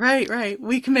avocados. Right.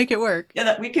 We can make it work.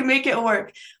 Yeah, we can make it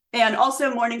work. And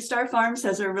also Morningstar Farms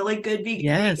has a really good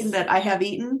vegan bacon that I have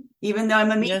eaten. Even though I'm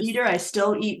a meat eater, I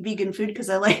still eat vegan food because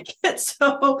I like it.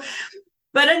 So,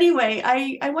 but anyway,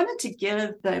 I wanted to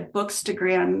give the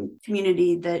Bookstagram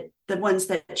community, that the ones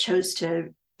that chose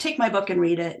to take my book and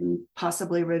read it and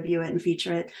possibly review it and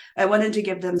feature it, I wanted to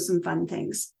give them some fun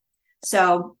things.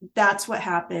 So that's what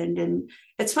happened. And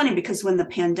it's funny because when the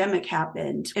pandemic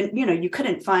happened and, you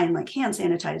couldn't find like hand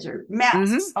sanitizer,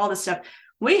 masks, all this stuff.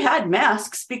 We had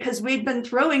masks because we'd been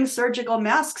throwing surgical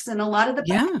masks in a lot of the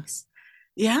bags.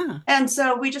 Yeah. And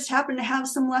so we just happened to have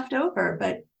some left over,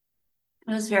 but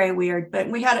it was very weird. But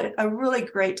we had a really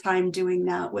great time doing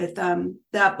that with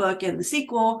that book and the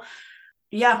sequel.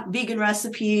 Yeah, vegan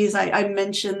recipes. I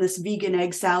mentioned this vegan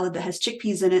egg salad that has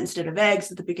chickpeas in it instead of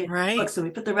eggs at the beginning of the book. So we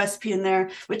put the recipe in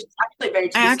there, which is actually very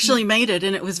tasty. I actually made it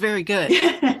and it was very good.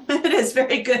 It is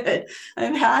very good.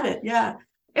 I've had it. Yeah.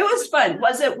 It was fun.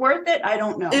 Was it worth it? I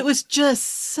don't know. It was just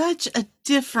such a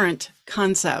different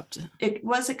concept. It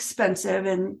was expensive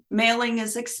and mailing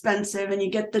is expensive and you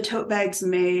get the tote bags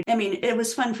made. I mean, it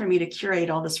was fun for me to curate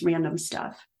all this random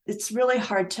stuff. It's really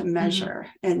hard to measure.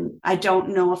 And I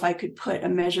don't know if I could put a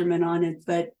measurement on it,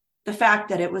 but the fact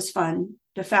that it was fun,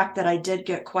 the fact that I did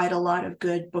get quite a lot of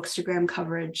good Bookstagram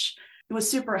coverage, it was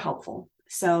super helpful.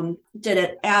 So did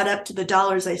it add up to the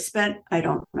dollars I spent? I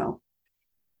don't know.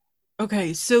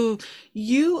 Okay, so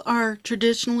you are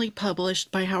traditionally published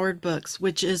by Howard Books,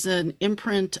 which is an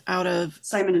imprint out of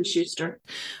Simon & Schuster.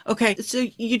 Okay, so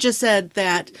you just said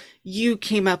that you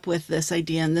came up with this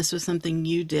idea and this was something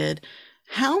you did.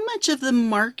 How much of the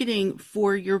marketing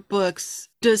for your books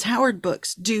does Howard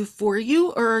Books do for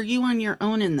you, or are you on your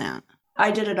own in that?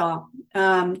 I did it all.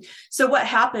 So what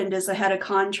happened is I had a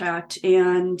contract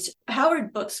and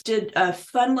Howard Books did a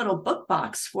fun little book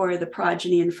box for the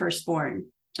Progeny and Firstborn.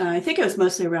 I think it was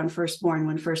mostly around Firstborn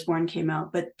when Firstborn came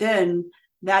out, but then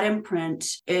that imprint,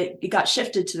 it got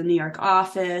shifted to the New York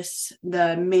office.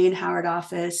 The main Howard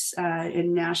office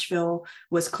in Nashville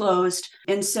was closed.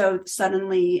 And so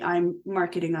suddenly I'm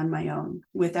marketing on my own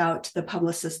without the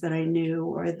publicist that I knew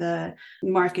or the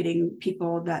marketing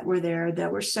people that were there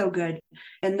that were so good.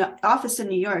 And the office in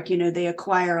New York, they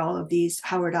acquire all of these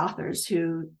Howard authors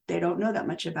who they don't know that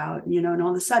much about, and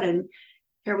all of a sudden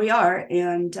here we are.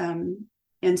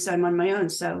 And so I'm on my own.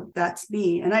 So that's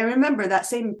me. And I remember that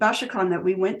same BoucherCon that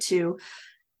we went to,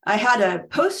 I had a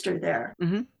poster there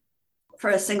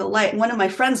for A Single Light. And one of my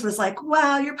friends was like,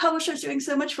 wow, your publisher's doing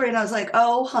so much for you. And I was like,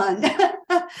 oh, hun,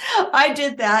 I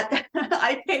did that.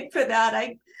 I paid for that.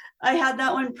 I had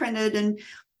that one printed and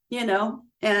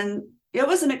it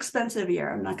was an expensive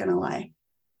year. I'm not going to lie.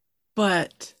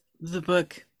 But the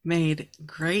book made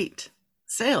great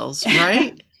sales,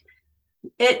 right?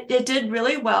 It did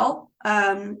really well.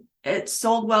 It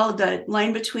sold well. The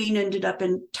Line Between ended up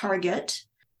in Target.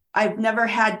 I've never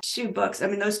had two books. I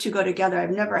mean, those two go together. I've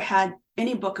never had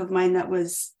any book of mine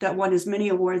that won as many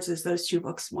awards as those two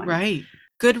books won. Right.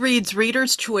 Goodreads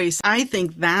Reader's Choice. I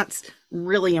think that's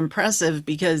really impressive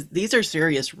because these are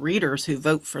serious readers who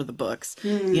vote for the books.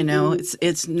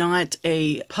 It's not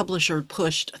a publisher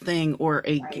pushed thing or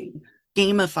a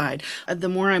gamified. The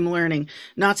more I'm learning,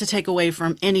 not to take away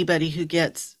from anybody who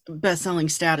gets best-selling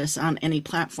status on any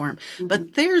platform,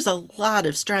 but there's a lot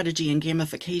of strategy and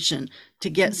gamification to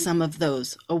get some of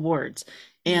those awards.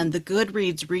 And the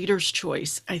Goodreads Reader's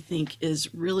Choice, I think,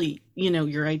 is really,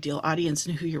 your ideal audience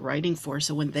and who you're writing for.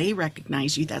 So when they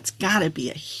recognize you, that's got to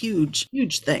be a huge,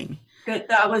 huge thing. Good.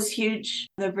 That was huge.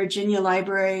 The Virginia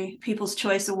Library People's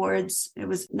Choice Awards, it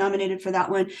was nominated for that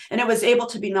one. And it was able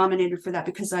to be nominated for that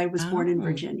because I was born in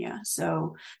Virginia.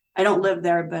 So I don't live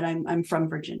there, but I'm from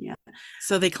Virginia.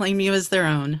 So they claim you as their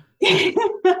own.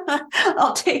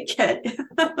 I'll take it.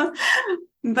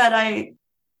 But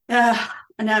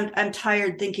and I'm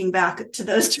tired thinking back to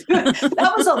those two.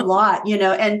 That was a lot,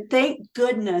 and thank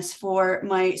goodness for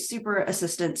my super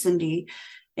assistant, Cindy.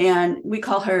 And we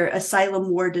call her Asylum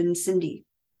Warden Cindy.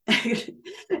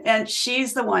 And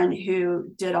she's the one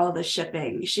who did all the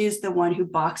shipping. She's the one who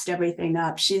boxed everything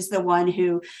up. She's the one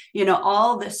who,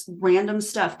 all this random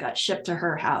stuff got shipped to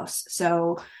her house.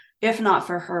 So if not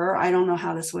for her, I don't know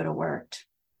how this would have worked.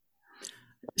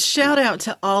 Shout out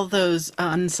to all those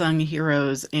unsung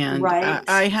heroes. And right.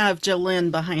 I have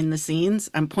Jolynn behind the scenes.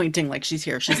 I'm pointing like she's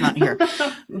here. She's not here.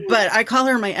 But I call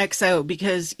her my XO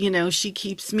because, she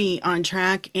keeps me on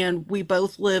track, and we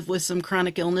both live with some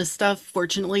chronic illness stuff.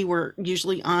 Fortunately, we're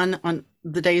usually on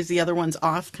the days the other one's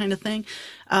off kind of thing.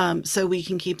 So we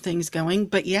can keep things going.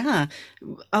 But yeah,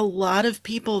 a lot of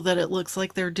people that it looks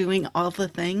like they're doing all the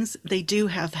things, they do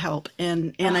have help.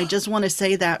 And I just want to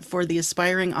say that for the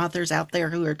aspiring authors out there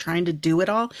who are trying to do it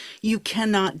all, you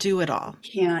cannot do it all.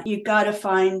 Can't. You got to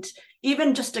find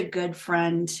even just a good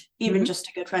friend,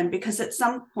 because at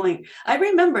some point, I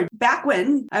remember back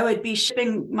when I would be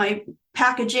shipping my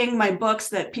packaging, my books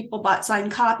that people bought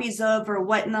signed copies of or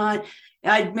whatnot.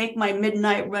 I'd make my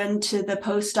midnight run to the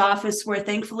post office where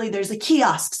thankfully there's a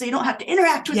kiosk, so you don't have to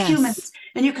interact with humans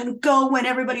and you can go when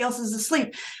everybody else is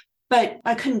asleep. But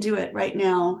I couldn't do it right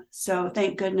now. So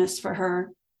thank goodness for her.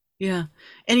 Yeah.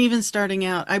 And even starting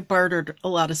out, I bartered a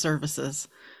lot of services.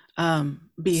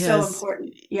 Because so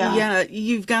important. Yeah,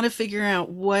 you've got to figure out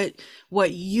what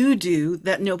you do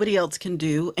that nobody else can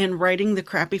do. And writing the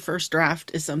crappy first draft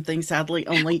is something sadly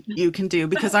only you can do,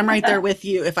 because I'm right there with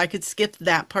you. If I could skip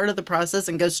that part of the process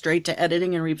and go straight to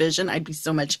editing and revision, I'd be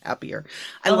so much happier.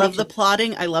 I love the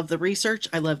plotting. I love the research.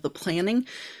 I love the planning.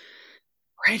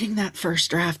 Writing that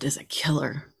first draft is a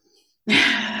killer.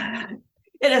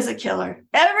 It is a killer.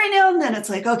 Every now and then it's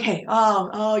like, okay,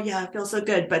 oh yeah, it feels so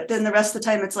good. But then the rest of the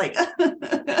time it's like,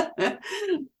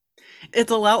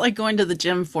 it's a lot like going to the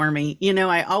gym for me.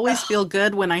 I always feel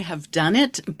good when I have done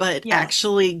it, but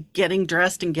actually getting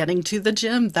dressed and getting to the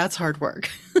gym, that's hard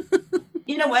work.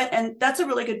 You know what? And that's a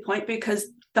really good point, because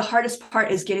the hardest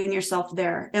part is getting yourself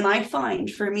there. And I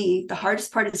find for me, the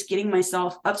hardest part is getting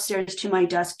myself upstairs to my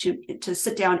desk to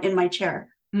sit down in my chair.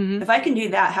 Mm-hmm. If I can do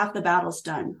that, half the battle's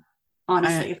done.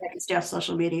 Honestly, if I can stay off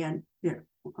social media and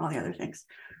all the other things.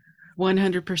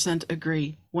 100%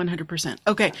 agree. 100%.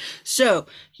 Okay. So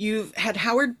you've had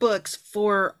Howard Books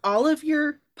for all of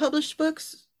your published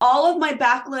books? All of my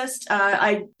backlist.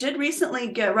 I did recently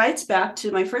get rights back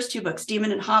to my first two books,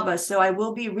 Demon and Hava. So I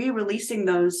will be re-releasing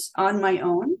those on my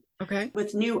own. Okay.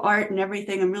 With new art and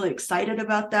everything. I'm really excited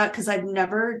about that because I've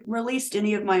never released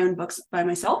any of my own books by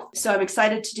myself. So I'm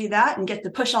excited to do that and get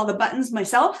to push all the buttons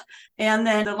myself. And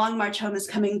then The Long March Home is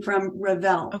coming from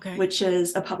Revell, which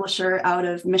is a publisher out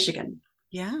of Michigan.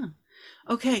 Yeah.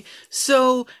 Okay.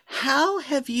 So how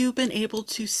have you been able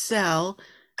to sell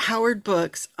Howard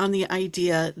Books on the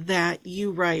idea that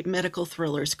you write medical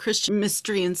thrillers, Christian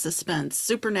mystery and suspense,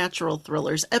 supernatural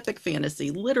thrillers, epic fantasy,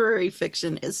 literary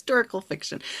fiction, historical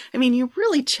fiction? I mean, you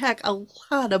really check a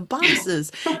lot of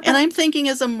boxes. And I'm thinking,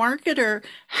 as a marketer,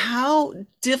 how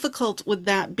difficult would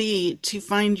that be to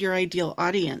find your ideal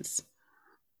audience?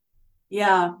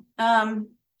 Yeah.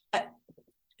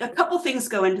 A couple things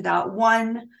go into that.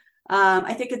 One,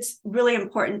 I think it's really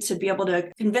important to be able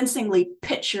to convincingly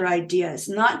pitch your ideas,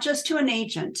 not just to an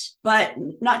agent, but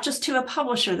not just to a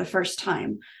publisher the first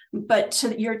time, but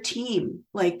to your team,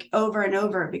 like over and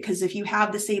over. Because if you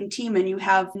have the same team and you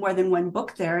have more than one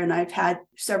book there, and I've had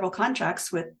several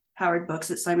contracts with Howard Books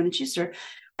at Simon & Schuster.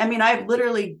 I mean, I've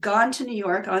literally gone to New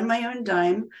York on my own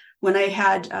dime when I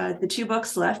had the two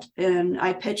books left, and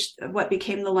I pitched what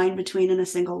became The Line Between and A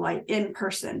Single Light in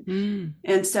person.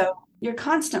 And so you're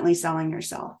constantly selling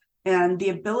yourself, and the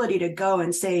ability to go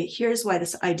and say, here's why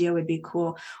this idea would be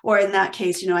cool. Or in that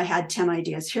case, I had 10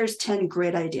 ideas. Here's 10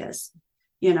 great ideas,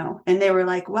 and they were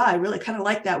like, wow, I really kind of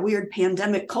like that weird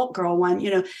pandemic cult girl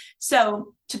one,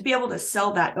 so to be able to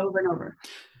sell that over and over.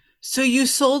 So you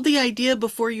sold the idea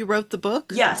before you wrote the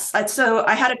book? Yes. So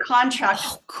I had a contract.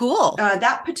 Oh, cool.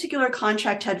 That particular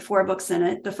contract had 4 books in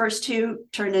it. The first 2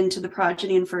 turned into The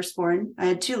Progeny and Firstborn. I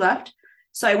had 2 left.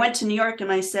 So I went to New York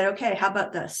and I said, okay, how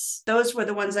about this? Those were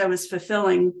the ones I was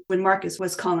fulfilling when Marcus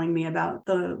was calling me about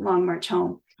The Long March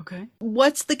Home. Okay.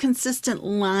 What's the consistent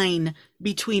line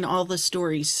between all the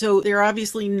stories? So they're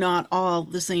obviously not all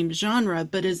the same genre,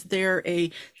 but is there a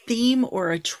theme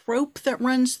or a trope that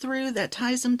runs through that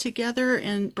ties them together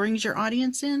and brings your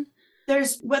audience in?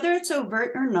 There's, whether it's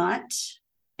overt or not,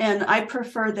 and I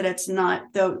prefer that it's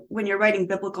not, though when you're writing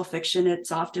biblical fiction,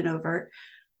 it's often overt.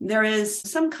 There is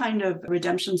some kind of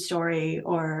redemption story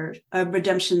or a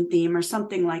redemption theme or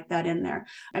something like that in there.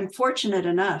 I'm fortunate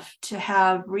enough to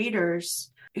have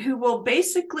readers who will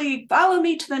basically follow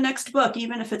me to the next book,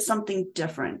 even if it's something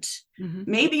different,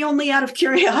 maybe only out of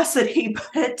curiosity,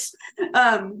 but,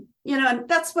 and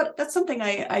that's something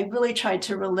I really tried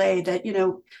to relay,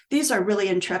 that, these are really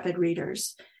intrepid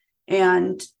readers,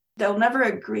 and they'll never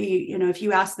agree. If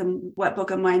you ask them what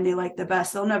book of mine they like the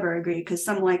best, they'll never agree, because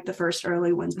some like the first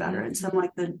early ones better and some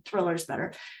like the thrillers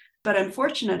better. But I'm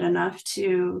fortunate enough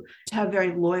to have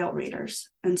very loyal readers.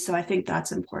 And so I think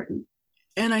that's important.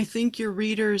 And I think your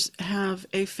readers have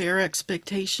a fair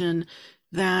expectation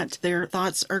that their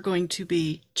thoughts are going to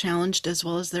be challenged as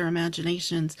well as their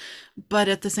imaginations. But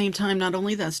at the same time, not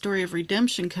only that story of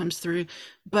redemption comes through,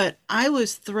 but I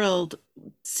was thrilled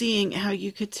seeing how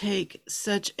you could take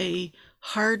such a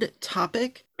hard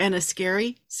topic and a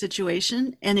scary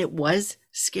situation, and it was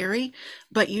scary,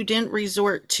 but you didn't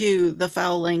resort to the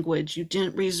foul language. You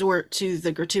didn't resort to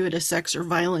the gratuitous sex or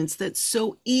violence that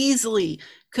so easily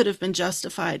could have been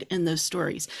justified in those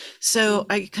stories. So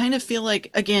I kind of feel like,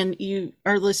 again, you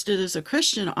are listed as a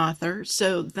Christian author,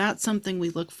 so that's something we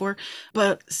look for.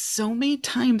 But so many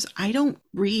times I don't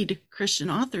read Christian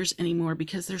authors anymore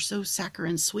because they're so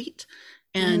saccharine sweet,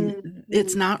 and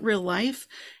it's not real life.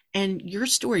 And your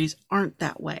stories aren't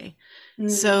that way.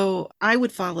 So I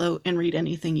would follow and read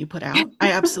anything you put out.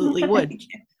 I absolutely would.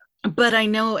 But I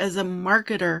know as a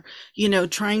marketer,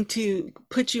 trying to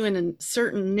put you in a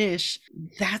certain niche,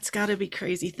 that's got to be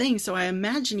crazy thing. So I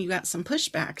imagine you got some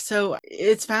pushback. So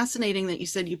it's fascinating that you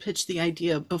said you pitched the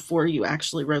idea before you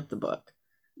actually wrote the book.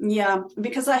 Yeah,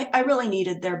 because I really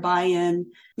needed their buy-in.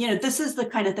 This is the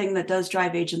kind of thing that does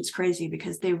drive agents crazy,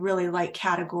 because they really like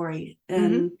category.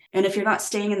 And if you're not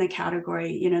staying in the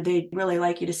category, they really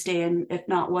like you to stay in, if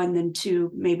not 1, then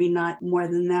 2, maybe not more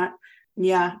than that.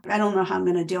 Yeah, I don't know how I'm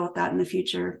going to deal with that in the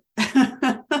future.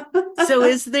 So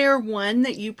is there one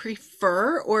that you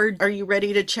prefer, or are you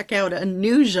ready to check out a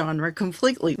new genre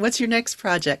completely? What's your next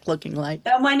project looking like?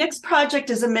 My next project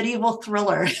is a medieval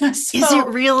thriller. So, is it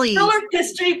really? Thriller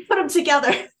history, put them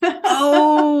together.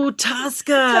 Oh,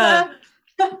 Tosca.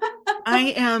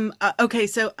 I am, okay,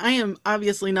 so I am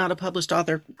obviously not a published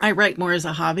author. I write more as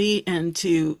a hobby and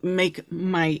to make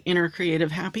my inner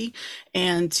creative happy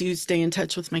and to stay in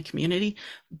touch with my community.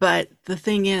 But the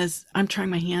thing is, I'm trying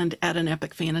my hand at an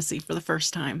epic fantasy for the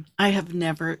first time. I have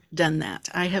never done that.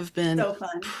 I have been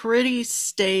pretty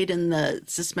stayed in the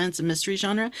suspense and mystery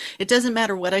genre. It doesn't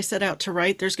matter what I set out to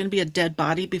write. There's going to be a dead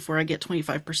body before I get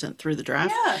 25% through the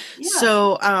draft. Yeah.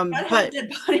 So, but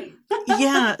dead body.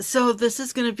 Yeah, so this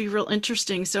is going to be real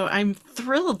interesting. So I'm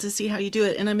thrilled to see how you do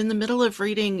it. And I'm in the middle of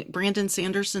reading Brandon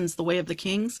Sanderson's The Way of the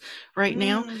Kings right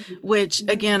now, which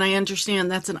again, I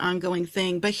understand that's an ongoing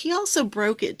thing, but he also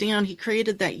broke it down. He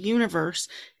created that universe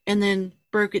and then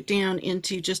broke it down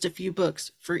into just a few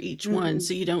books for each one.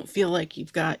 So you don't feel like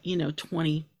you've got,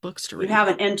 20 books to read. You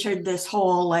haven't entered this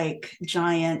whole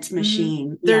giant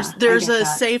machine. There's a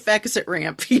safe exit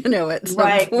ramp, at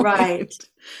some point. Right.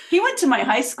 He went to my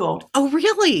high school. Oh,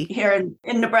 really? Here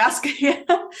in Nebraska.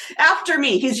 After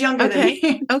me. He's younger than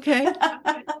me. Okay.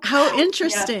 How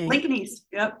interesting. Lincoln East.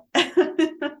 Yep.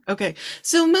 Okay.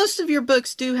 So most of your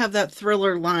books do have that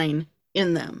thriller line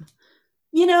in them.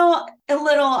 A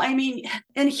little,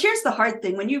 and here's the hard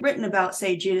thing. When you've written about,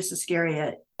 say, Judas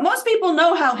Iscariot, most people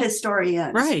know how his story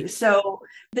ends. Right. So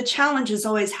the challenge is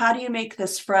always, how do you make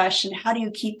this fresh, and how do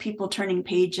you keep people turning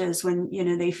pages when,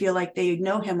 they feel like they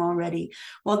know him already?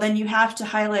 Well, then you have to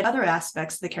highlight other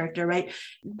aspects of the character, right?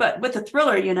 But with a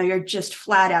thriller, you're just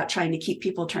flat out trying to keep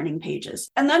people turning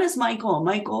pages. And that is my goal.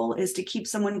 My goal is to keep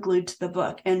someone glued to the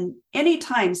book. And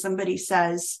anytime somebody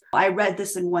says, I read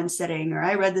this in one sitting, or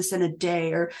I read this in a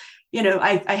day, or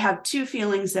I have 2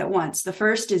 feelings at once. The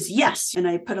first is yes, and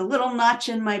I put a little notch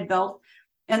in my belt.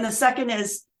 And the second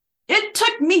is, it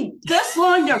took me this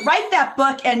long to write that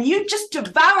book, and you just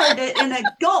devoured it in a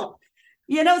gulp.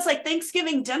 It's like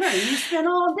Thanksgiving dinner. You spend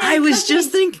all day. I was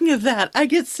just thinking of that. I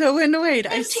get so annoyed.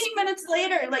 15 minutes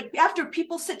later, like after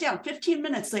people sit down, 15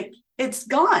 minutes, like it's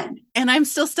gone. And I'm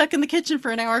still stuck in the kitchen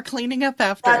for an hour cleaning up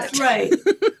after That's right.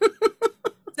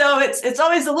 So it's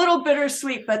always a little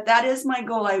bittersweet, but that is my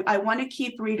goal. I want to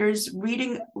keep readers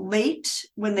reading late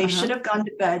when they should have gone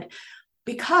to bed,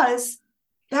 because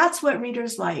that's what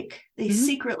readers like. They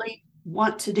secretly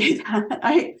want to do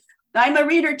that. I'm a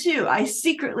reader too. I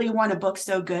secretly want a book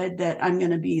so good that I'm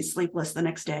going to be sleepless the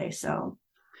next day. So,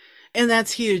 and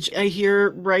that's huge. I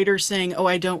hear writers saying, "Oh,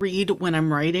 I don't read when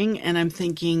I'm writing," and I'm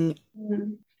thinking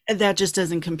that just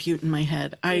doesn't compute in my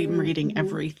head. I'm reading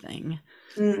everything.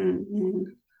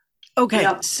 Okay,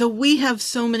 so we have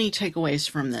so many takeaways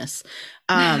from this.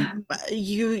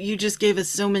 You just gave us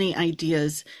so many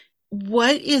ideas.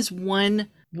 What is one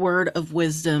word of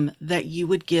wisdom that you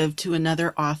would give to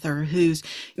another author who's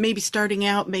maybe starting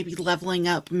out, maybe leveling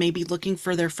up, maybe looking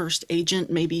for their first agent,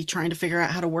 maybe trying to figure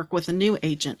out how to work with a new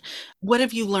agent? What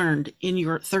have you learned in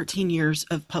your 13 years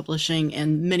of publishing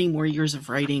and many more years of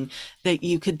writing that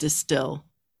you could distill?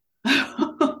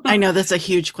 I know that's a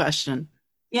huge question.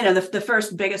 The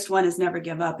first biggest one is never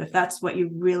give up. If that's what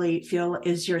you really feel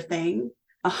is your thing,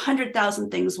 100,000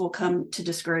 things will come to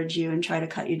discourage you and try to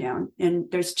cut you down. And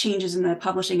there's changes in the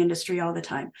publishing industry all the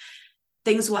time.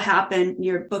 Things will happen.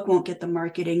 Your book won't get the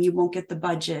marketing. You won't get the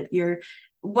budget.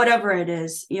 Whatever it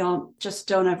is, just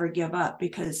don't ever give up,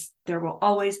 because there will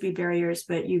always be barriers,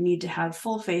 but you need to have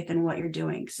full faith in what you're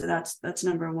doing. So that's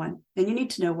number one. And you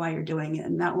need to know why you're doing it,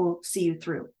 and that will see you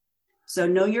through. So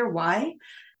know your why.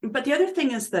 But the other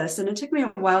thing is this, and it took me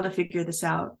a while to figure this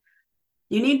out.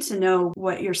 You need to know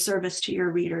what your service to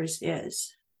your readers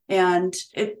is. And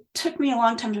it took me a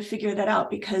long time to figure that out,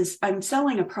 because I'm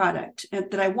selling a product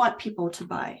that I want people to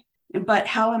buy. But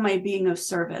how am I being of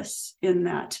service in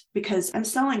that? Because I'm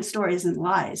selling stories and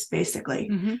lies, basically.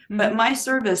 But my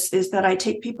service is that I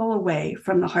take people away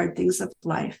from the hard things of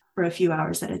life for a few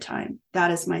hours at a time.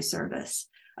 That is my service.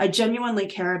 I genuinely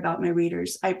care about my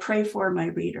readers. I pray for my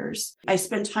readers. I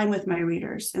spend time with my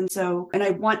readers. And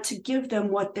I want to give them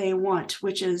what they want,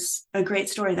 which is a great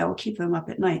story that will keep them up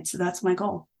at night. So that's my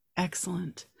goal.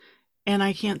 Excellent. And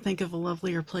I can't think of a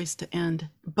lovelier place to end,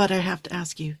 but I have to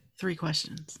ask you 3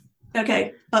 questions.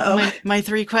 Okay. My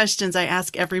 3 questions I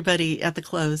ask everybody at the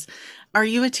close. Are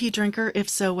you a tea drinker? If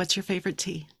so, what's your favorite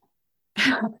tea?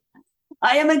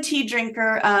 I am a tea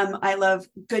drinker. I love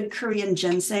good Korean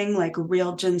ginseng, like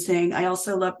real ginseng. I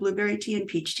also love blueberry tea and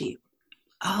peach tea.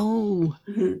 Oh,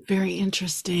 very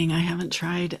interesting. I haven't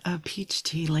tried a peach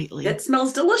tea lately. It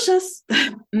smells delicious.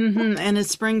 And it's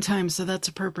springtime, so that's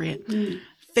appropriate.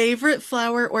 Favorite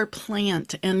flower or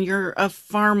plant? And you're a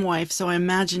farm wife, so I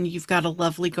imagine you've got a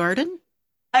lovely garden.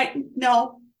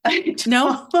 No.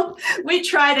 We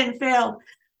tried and failed.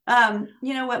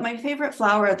 You know what? My favorite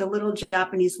flower are the little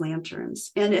Japanese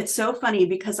lanterns. And it's so funny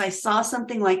because I saw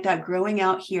something like that growing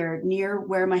out here near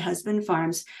where my husband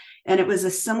farms. And it was a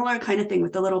similar kind of thing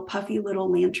with the little puffy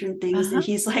little lantern things. And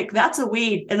he's like, that's a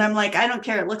weed. And I'm like, I don't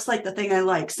care. It looks like the thing I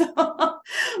like. So,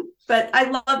 but I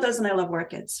love those, and I love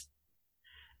orchids.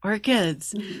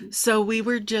 Orchids. So we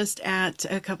were just at,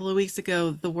 a couple of weeks ago,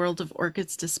 the World of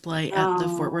Orchids display at the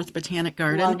Fort Worth Botanic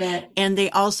Garden. Love it. And they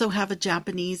also have a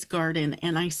Japanese garden.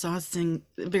 And I saw something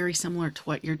very similar to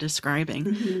what you're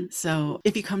describing. So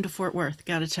if you come to Fort Worth,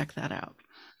 got to check that out.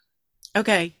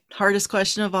 Okay. Hardest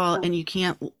question of all. And you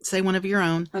can't say one of your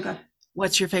own. Okay.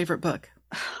 What's your favorite book?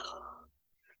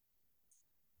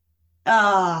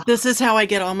 This is how I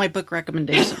get all my book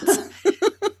recommendations.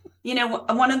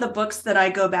 One of the books that I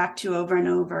go back to over and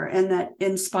over and that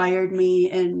inspired me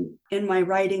in my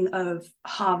writing of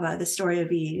Hava, the story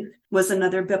of Eve, was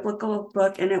another biblical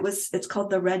book. And it's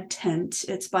called The Red Tent.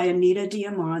 It's by Anita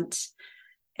Diamant.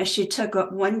 And she took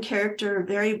one character, a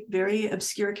very, very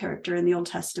obscure character in the Old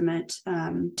Testament,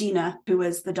 Dinah, who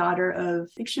was the daughter of,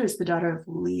 I think she was the daughter of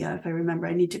Leah, if I remember.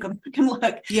 I need to go back and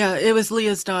look. Yeah, it was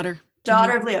Leah's daughter.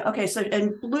 Daughter of Leah. Okay, so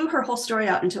and blew her whole story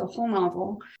out into a whole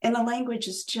novel, and the language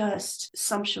is just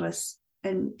sumptuous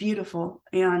and beautiful,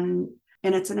 and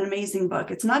it's an amazing book.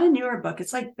 It's not a newer book;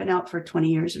 it's like been out for 20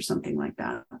 years or something like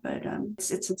that. But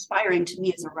it's inspiring to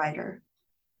me as a writer.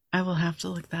 I will have to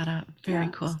look that up. Very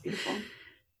cool. It's beautiful.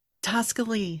 Tosca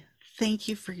Lee, thank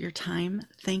you for your time.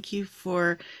 Thank you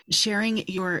for sharing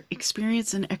your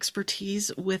experience and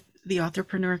expertise with the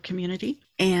authorpreneur community.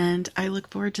 And I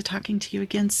look forward to talking to you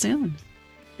again soon.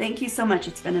 Thank you so much.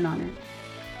 It's been an honor.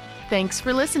 Thanks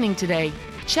for listening today.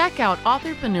 Check out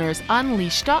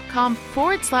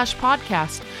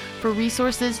authorpreneursunleashed.com/podcast for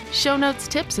resources, show notes,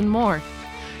 tips, and more.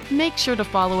 Make sure to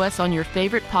follow us on your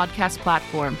favorite podcast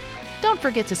platform. don't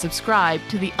forget to subscribe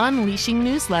to the Unleashing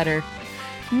newsletter.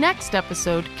 Next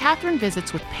episode, Catherine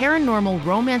visits with paranormal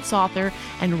romance author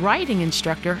and writing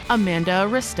instructor Amanda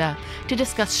Arista to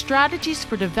discuss strategies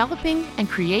for developing and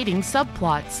creating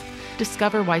subplots.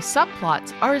 Discover why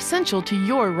subplots are essential to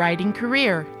your writing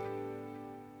career.